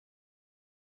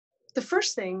the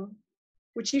first thing,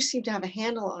 which you seem to have a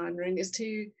handle on, Rin, is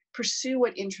to pursue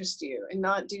what interests you and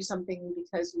not do something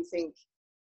because you think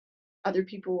other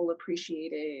people will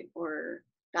appreciate it or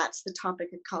that's the topic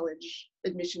a college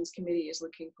admissions committee is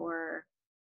looking for.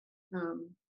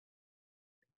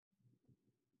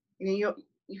 You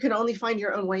can only find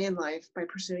your own way in life by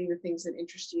pursuing the things that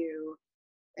interest you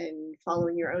and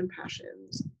following your own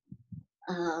passions.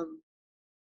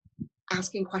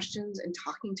 Asking questions and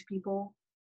talking to people.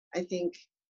 I think,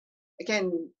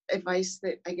 again, advice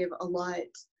that I give a lot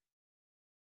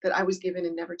that I was given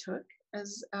and never took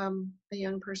as a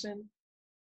young person,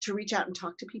 to reach out and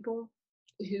talk to people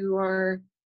who are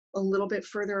a little bit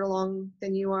further along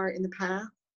than you are in the path,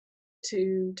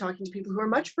 to talking to people who are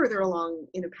much further along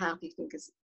in a path you think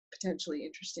is potentially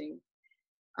interesting.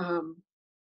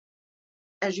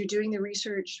 As you're doing the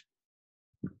research,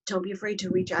 don't be afraid to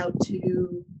reach out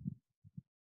to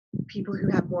people who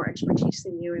have more expertise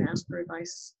than you and ask for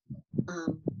advice,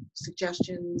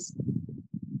 suggestions.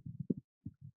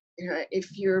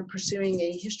 If you're pursuing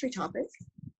a history topic,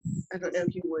 I don't know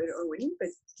if you would or wouldn't, but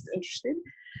interested.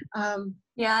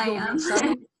 Yeah, I am.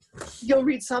 You'll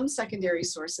read some secondary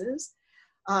sources,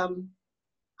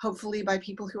 hopefully by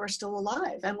people who are still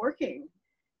alive and working.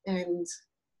 And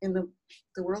in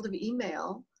the world of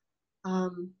email,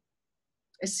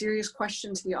 a serious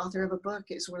question to the author of a book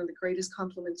is one of the greatest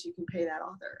compliments you can pay that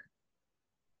author.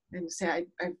 And say,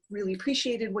 I really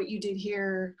appreciated what you did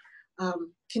here.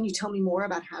 Can you tell me more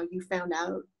about how you found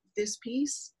out this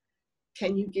piece?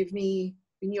 Can you give me,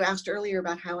 when you asked earlier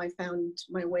about how I found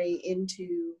my way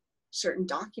into certain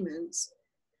documents,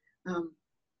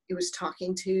 it was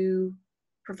talking to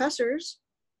professors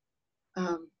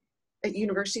at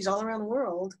universities all around the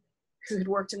world who had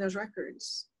worked in those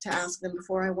records to ask them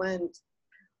before I went,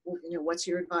 well, you know, what's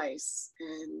your advice?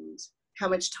 And how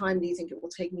much time do you think it will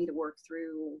take me to work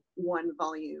through one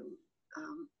volume? I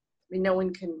mean, no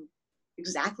one can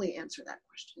exactly answer that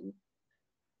question.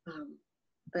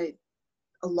 But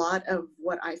a lot of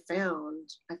what I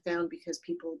found because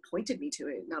people pointed me to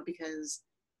it, not because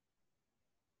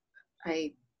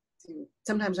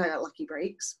sometimes I got lucky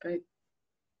breaks, but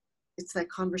it's that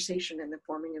conversation and the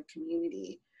forming of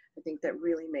community, I think, that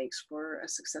really makes for a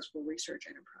successful research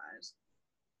enterprise.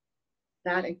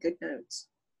 That and good notes.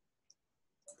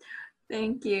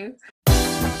 Thank you.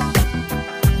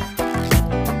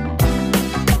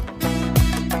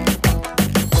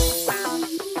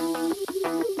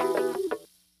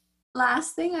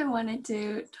 Last thing I wanted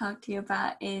to talk to you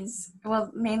about is, well,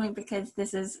 mainly because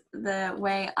this is the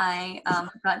way I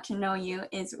got to know you,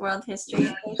 is World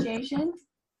History Association.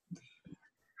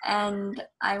 And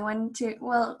I wanted to,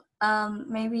 well,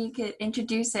 maybe you could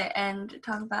introduce it and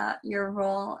talk about your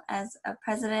role as a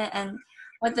president and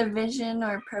what the vision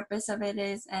or purpose of it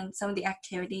is and some of the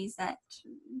activities that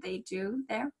they do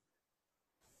there.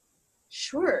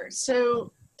 Sure.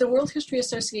 So the World History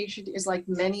Association is like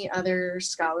many other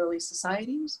scholarly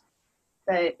societies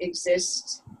that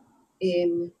exist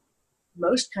in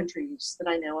most countries that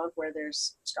I know of where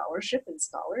there's scholarship and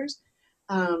scholars.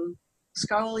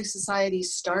 Scholarly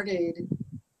societies started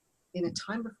in a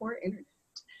time before internet,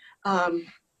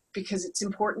 because it's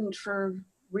important for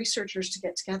researchers to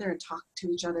get together and talk to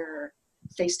each other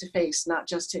face to face, not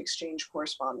just to exchange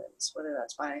correspondence, whether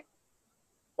that's by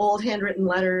old handwritten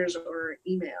letters or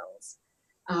emails.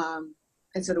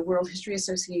 And so the World History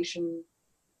Association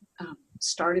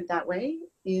started that way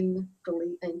in the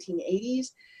late 1980s,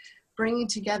 bringing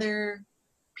together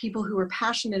people who were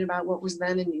passionate about what was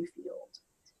then a new field,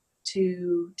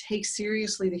 to take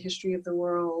seriously the history of the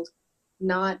world,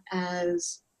 not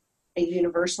as a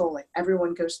universal, like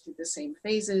everyone goes through the same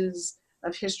phases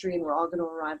of history and we're all going to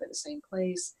arrive at the same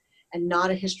place, and not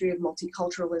a history of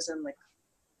multiculturalism. Like,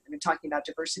 I've been talking about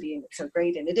diversity and it's so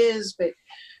great, and it is, but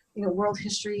you know, world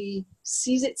history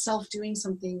sees itself doing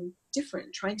something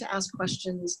different, trying to ask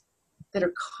questions that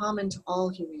are common to all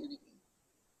humanity.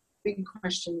 Big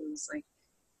questions like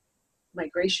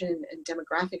migration and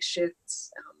demographic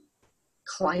shifts,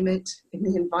 climate and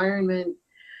the environment.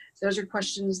 Those are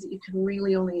questions that you can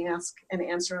really only ask and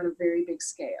answer on a very big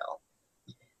scale.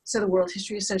 So the World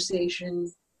History Association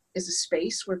is a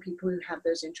space where people who have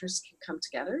those interests can come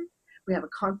together. We have a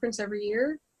conference every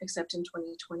year, except in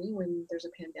 2020 when there's a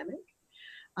pandemic,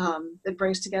 that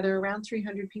brings together around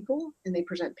 300 people, and they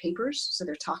present papers, so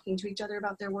they're talking to each other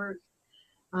about their work.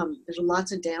 There's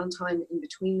lots of downtime in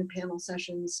between the panel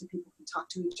sessions so people can talk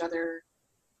to each other,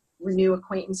 renew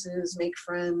acquaintances, make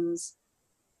friends.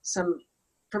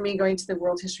 For me, going to the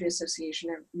World History Association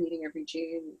meeting every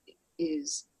June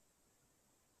is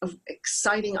an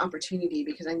exciting opportunity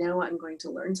because I know I'm going to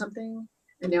learn something.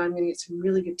 I know I'm going to get some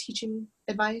really good teaching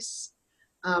advice,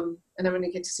 and I'm going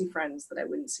to get to see friends that I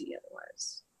wouldn't see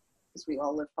otherwise, because we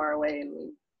all live far away and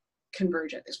we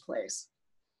converge at this place.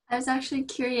 I was actually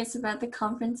curious about the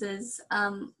conferences.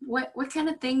 What kind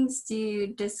of things do you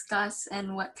discuss,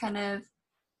 and what kind of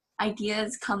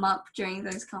ideas come up during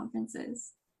those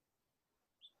conferences?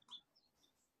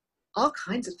 All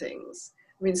kinds of things.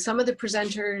 I mean, some of the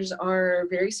presenters are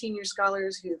very senior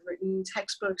scholars who have written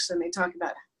textbooks, and they talk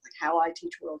about like how I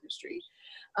teach world history.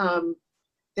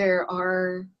 There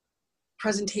are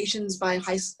presentations by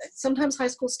sometimes high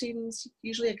school students,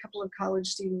 usually a couple of college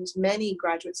students, many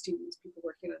graduate students, people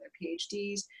working on their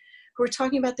PhDs, who are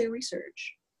talking about their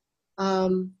research.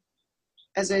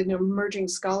 As an emerging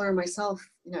scholar myself,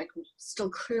 you know, I can still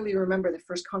clearly remember the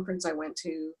first conference I went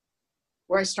to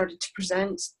where I started to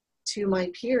present to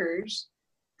my peers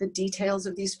the details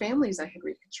of these families I had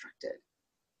reconstructed.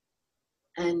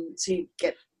 And so you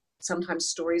get sometimes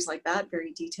stories like that,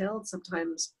 very detailed,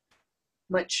 sometimes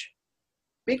much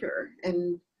bigger.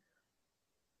 And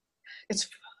it's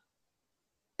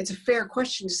a fair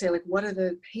question to say, like, what are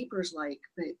the papers like?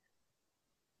 But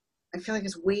I feel like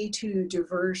it's way too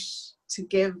diverse to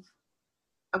give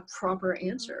a proper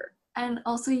answer. And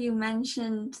also you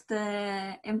mentioned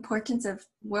the importance of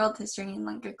world history in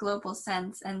like a global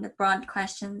sense and the broad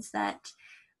questions that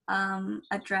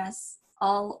address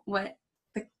what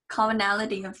the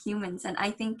commonality of humans. And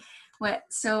I think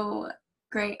what's so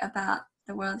great about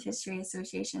the World History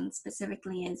Association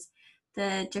specifically is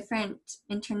the different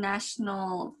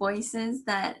international voices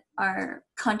that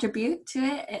contribute to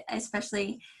it,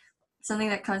 especially something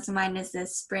that comes to mind is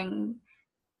this spring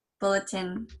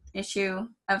bulletin issue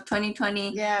of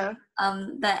 2020 Yeah.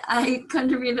 that I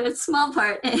contributed a small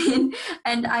part in.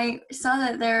 And I saw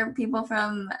that there are people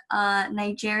from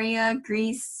Nigeria,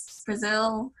 Greece,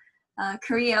 Brazil,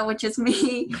 Korea, which is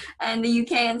me, and the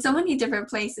UK, and so many different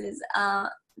places.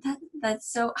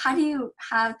 That's so, how do you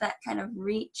have that kind of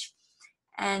reach?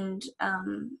 And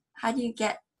how do you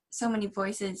get so many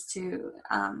voices to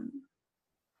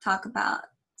talk about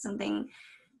something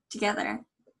together?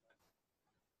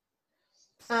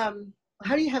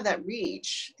 How do you have that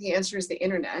reach? The answer is the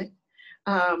internet.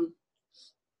 And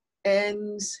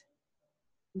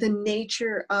the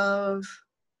nature of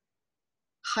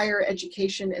higher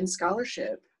education and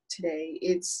scholarship today,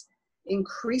 it's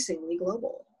increasingly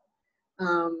global.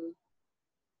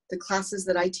 The classes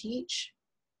that I teach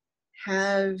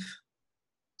have,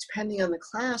 depending on the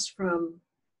class, from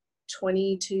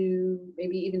 20 to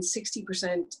maybe even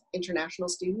 60% international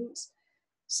students.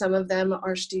 Some of them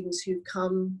are students who've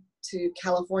come to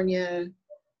California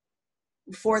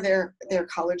for their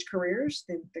college careers.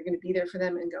 They're going to be there for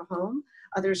them and go home.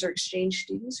 Others are exchange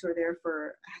students who are there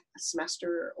for a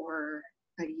semester or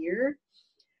a year.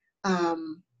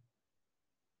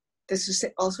 This is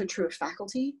also true of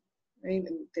faculty, right?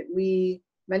 And that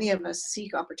many of us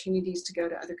seek opportunities to go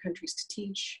to other countries to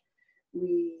teach.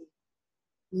 We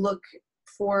look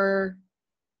for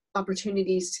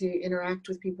opportunities to interact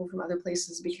with people from other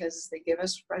places because they give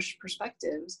us fresh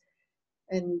perspectives.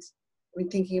 And when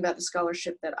thinking about the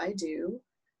scholarship that I do,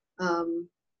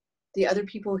 the other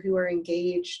people who are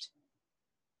engaged,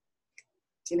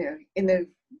 in the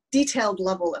detailed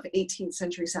level of 18th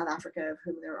century South Africa, of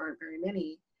whom there aren't very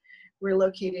many, we're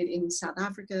located in South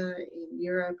Africa, in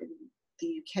Europe, in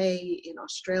the UK, in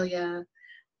Australia,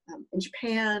 in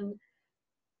Japan,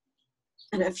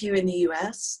 and a few in the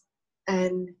US.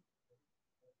 And,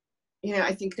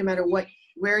 I think no matter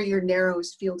where your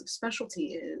narrowest field of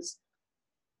specialty is,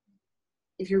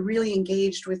 if you're really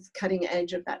engaged with cutting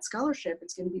edge of that scholarship,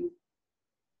 it's going to be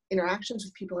interactions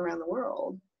with people around the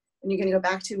world. And you're going to go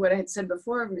back to what I had said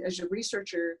before, as a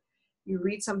researcher, you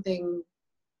read something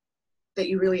that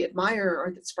you really admire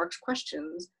or that sparks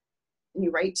questions, and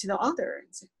you write to the author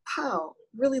and say, wow,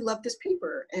 really love this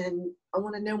paper, and I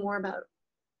want to know more about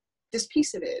this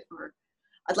piece of it, or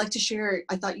I'd like to share,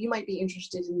 I thought you might be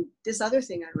interested in this other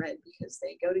thing I read, because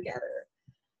they go together.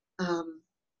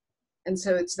 And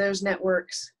so it's those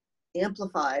networks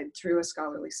amplified through a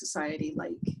scholarly society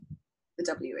like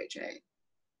the WHA.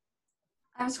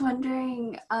 I was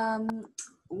wondering,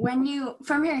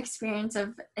 from your experience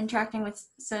of interacting with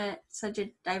such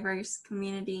a diverse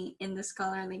community in the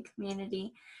scholarly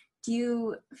community, do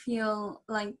you feel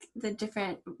like the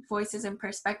different voices and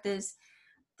perspectives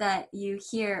that you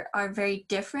hear are very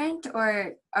different,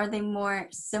 or are they more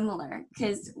similar?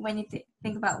 Because when you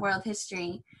think about world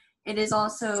history, it is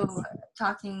also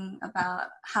talking about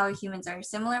how humans are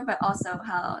similar, but also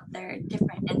how they're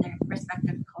different in their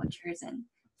respective cultures and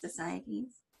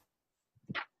societies.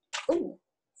 Oh,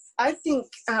 I think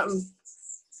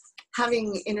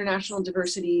having international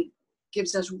diversity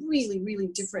gives us really, really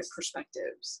different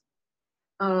perspectives.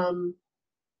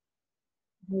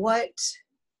 What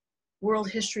world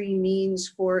history means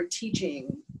for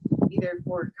teaching, either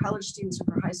for college students or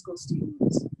for high school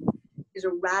students, is a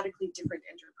radically different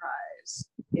enterprise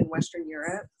in Western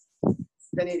Europe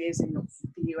than it is in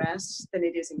the US, than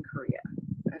it is in Korea.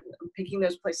 And I'm picking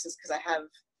those places because I have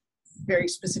very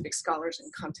specific scholars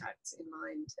and contacts in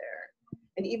mind there.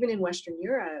 And even in Western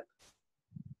Europe,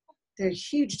 there are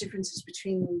huge differences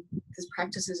between these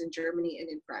practices in Germany and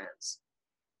in France.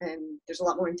 And there's a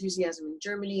lot more enthusiasm in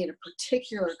Germany, and a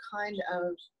particular kind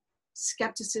of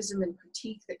skepticism and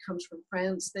critique that comes from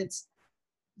France that's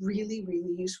really,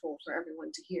 really useful for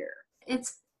everyone to hear.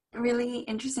 It's really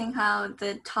interesting how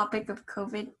the topic of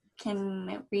COVID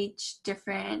can reach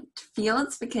different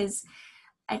fields, because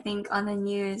I think on the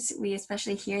news, we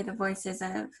especially hear the voices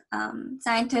of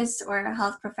scientists or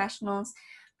health professionals.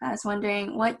 But I was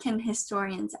wondering, what can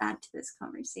historians add to this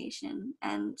conversation?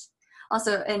 And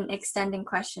also an extending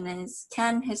question is,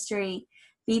 can history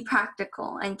be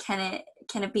practical, and can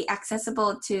it be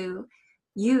accessible to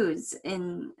use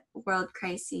in world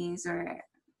crises or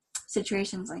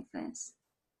situations like this?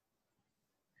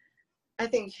 I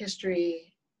think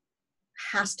history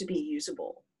has to be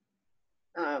usable.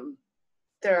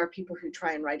 There are people who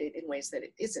try and write it in ways that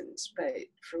it isn't, but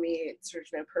for me, it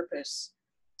serves no purpose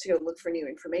to go look for new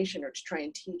information or to try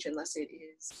and teach unless it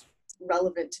is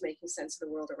relevant to making sense of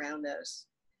the world around us.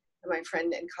 And my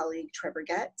friend and colleague Trevor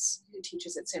Getz, who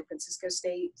teaches at San Francisco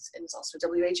State and is also a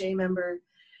WHA member,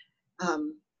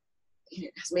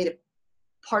 has made it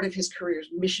part of his career's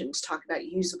mission to talk about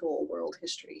usable world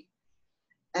history.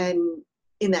 And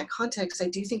in that context, I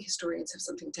do think historians have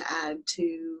something to add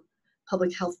to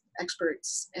public health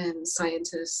experts and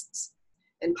scientists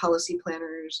and policy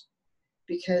planners,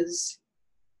 because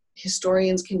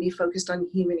historians can be focused on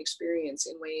human experience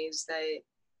in ways that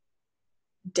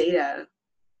data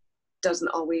doesn't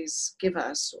always give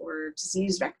us, or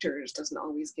disease vectors doesn't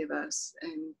always give us,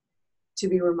 and to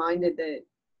be reminded that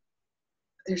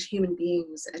there's human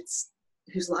beings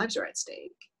whose lives are at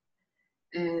stake,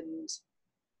 and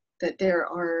that there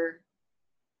are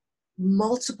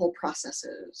multiple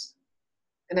processes.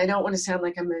 And I don't want to sound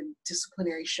like I'm a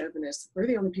disciplinary chauvinist. We're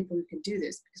the only people who can do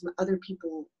this, because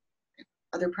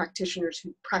other practitioners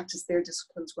who practice their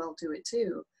disciplines well do it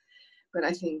too. But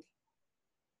I think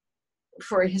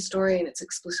for a historian, it's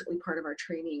explicitly part of our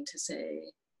training to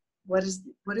say, what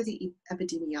do the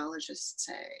epidemiologists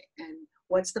say? And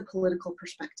what's the political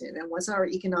perspective? And what's our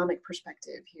economic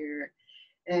perspective here?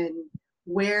 And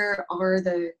where are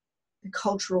the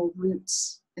cultural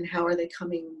roots, and how are they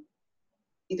coming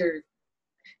either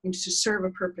to serve a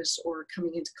purpose or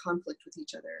coming into conflict with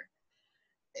each other?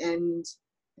 And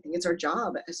I think it's our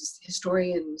job as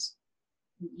historians.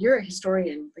 You're a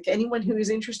historian, like anyone who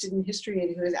is interested in history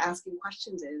and who is asking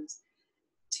questions, is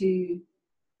to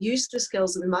use the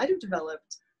skills that we might have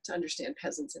developed to understand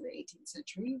peasants in the 18th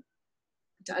century,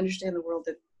 to understand the world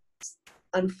that's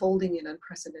unfolding in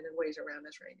unprecedented ways around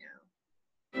us right now.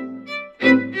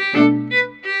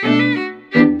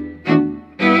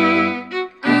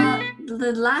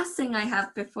 The last thing I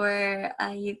have before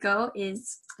you go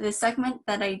is the segment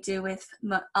that I do with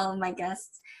all of my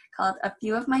guests, called A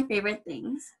Few of My Favorite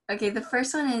Things. Okay, the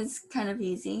first one is kind of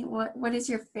easy. What is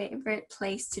your favorite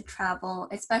place to travel,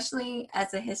 especially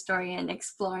as a historian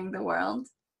exploring the world?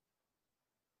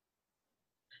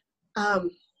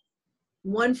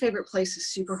 One favorite place is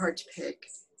super hard to pick.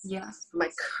 Yeah.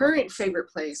 My current favorite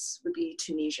place would be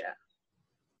Tunisia.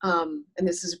 And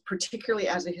this is particularly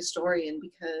as a historian,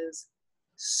 because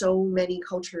so many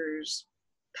cultures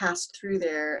passed through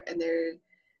there, and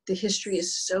the history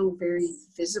is so very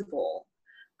visible,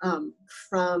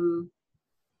 from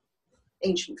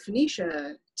ancient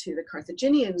Phoenicia to the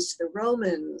Carthaginians to the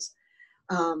Romans,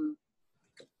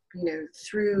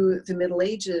 through the Middle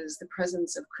Ages, the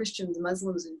presence of Christians,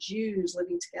 Muslims, and Jews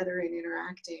living together and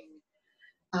interacting,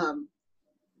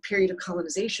 period of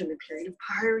colonization, the period of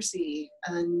piracy,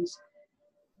 and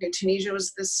Tunisia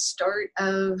was the start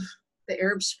of the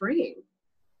Arab Spring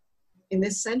in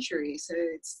this century. So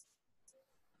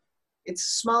it's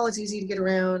small, it's easy to get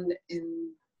around, and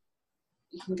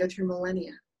you can go through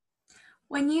millennia.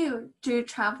 When you do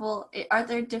travel, are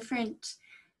there different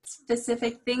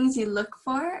specific things you look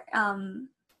for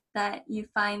that you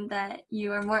find that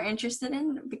you are more interested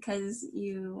in because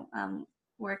you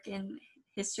work in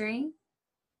history?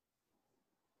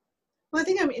 Well, I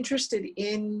think I'm interested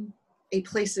in a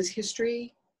place's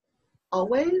history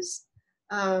always.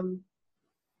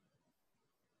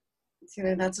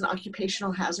 That's an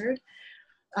occupational hazard.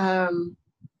 But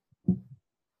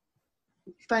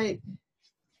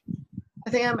I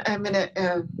think I'm in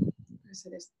an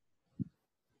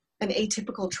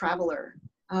atypical traveler.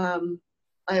 I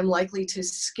am likely to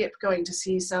skip going to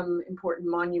see some important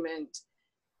monument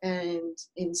and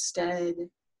instead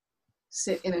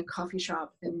sit in a coffee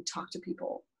shop and talk to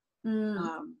people.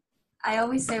 I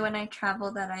always say when I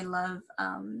travel that I love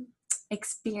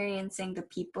experiencing the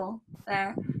people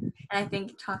there. And I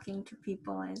think talking to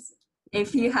people is,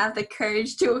 if you have the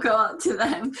courage to go up to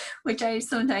them, which I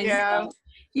sometimes don't.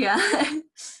 Yeah.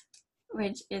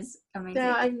 Which is amazing.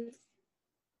 Yeah,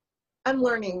 I'm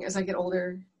learning as I get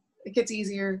older. It gets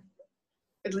easier.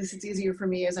 At least it's easier for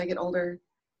me as I get older.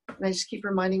 And I just keep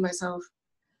reminding myself,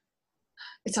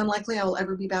 it's unlikely I will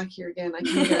ever be back here again. I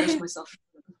can embarrass myself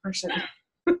as a person.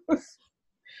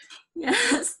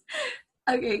 Yes.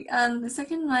 Okay. The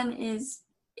second one is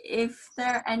if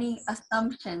there are any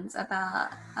assumptions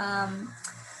about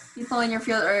people in your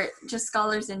field or just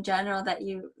scholars in general that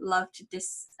you love to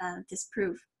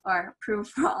disprove or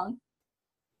prove wrong.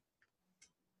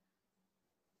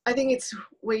 I think it's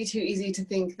way too easy to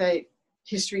think that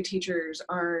history teachers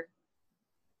are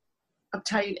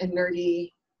uptight and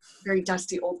nerdy, very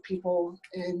dusty old people.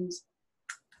 And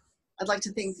I'd like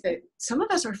to think that some of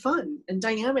us are fun and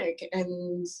dynamic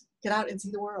and get out and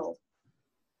see the world.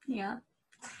 Yeah.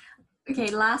 Okay,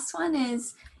 last one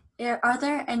is, are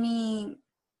there any,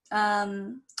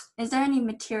 is there any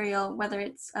material, whether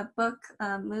it's a book,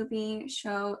 a movie,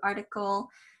 show, article,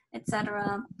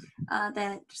 etc.,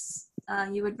 that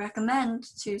you would recommend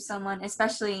to someone,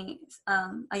 especially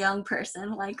a young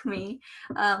person like me,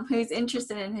 who's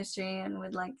interested in history and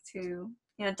would like to,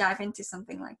 dive into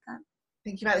something like that?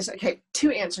 Thinking about this, okay,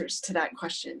 2 answers to that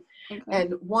question. Okay.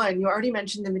 And one, you already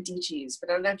mentioned the Medicis,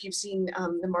 but I don't know if you've seen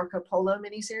the Marco Polo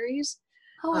miniseries.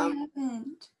 Oh, I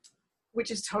haven't. Which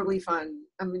is totally fun.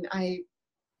 I mean,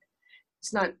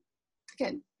 it's not,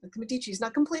 again, the Medici is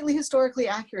not completely historically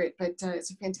accurate, but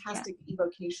it's a fantastic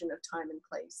evocation of time and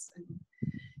place. And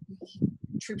he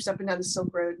troops up and down the Silk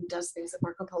Road and does things that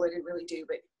Marco Polo didn't really do,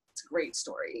 but it's a great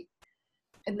story.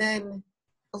 And then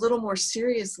a little more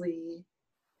seriously,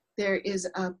 there is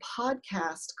a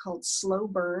podcast called Slow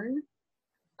Burn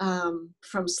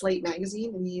from Slate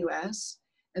Magazine in the US.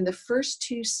 And the first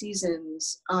 2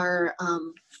 seasons are,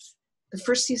 the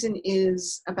first season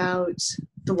is about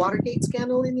the Watergate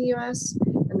scandal in the US,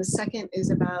 and the second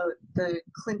is about the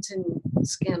Clinton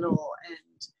scandal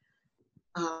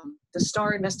and the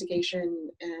Starr investigation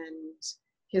and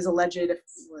his alleged,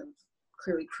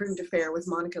 clearly proved affair with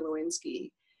Monica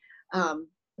Lewinsky.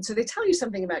 And so they tell you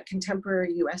something about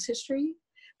contemporary US history,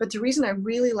 but the reason I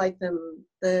really like them,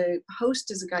 the host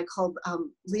is a guy called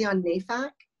Leon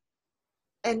Neyfakh,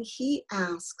 and he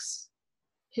asks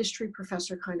history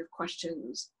professor kind of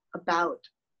questions about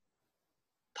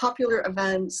popular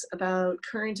events, about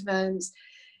current events.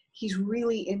 He's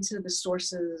really into the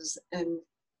sources, and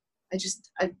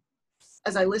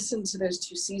as I listened to those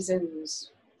 2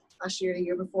 seasons, last year, the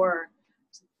year before,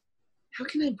 how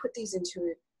can I put these into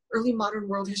an early modern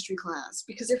world history class?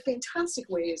 Because they're fantastic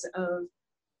ways of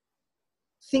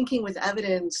thinking with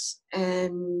evidence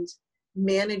and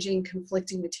managing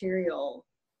conflicting material,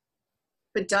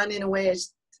 but done in a way,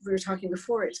 as we were talking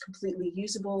before, it's completely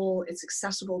usable, it's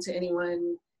accessible to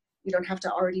anyone. You don't have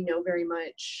to already know very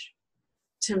much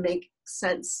to make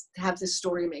sense, to have this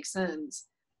story make sense.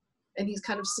 And he's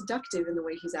kind of seductive in the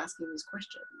way he's asking these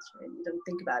questions, right? You don't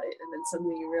think about it, and then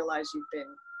suddenly you realize you've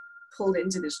been pulled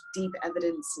into this deep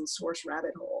evidence and source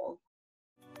rabbit hole.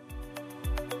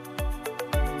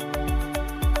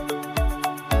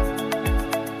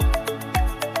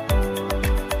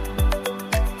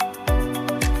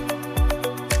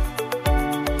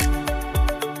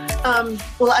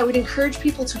 Well, I would encourage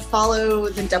people to follow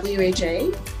the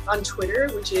WHA on Twitter,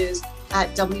 which is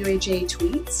 @WHA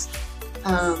Tweets,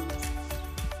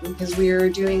 because we're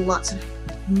doing lots of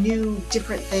new,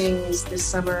 different things this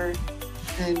summer,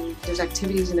 and there's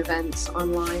activities and events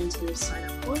online to sign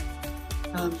up for.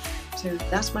 So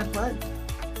that's my plug.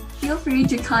 Feel free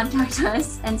to contact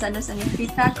us and send us any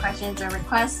feedback, questions, or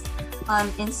requests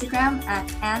on Instagram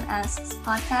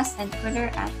 @AnneAsksPodcast and Twitter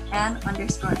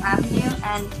 @Anne_Avenue,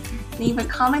 and leave a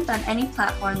comment on any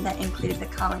platform that includes the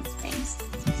comment space.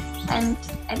 And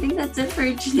I think that's it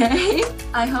for today.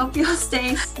 I hope you'll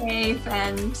stay safe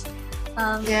and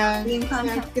be in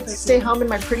contact. I get to stay home in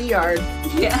my pretty yard.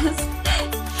 Yes.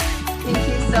 Thank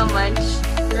you so much.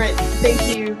 All right.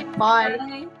 Thank you. Bye.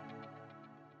 Bye.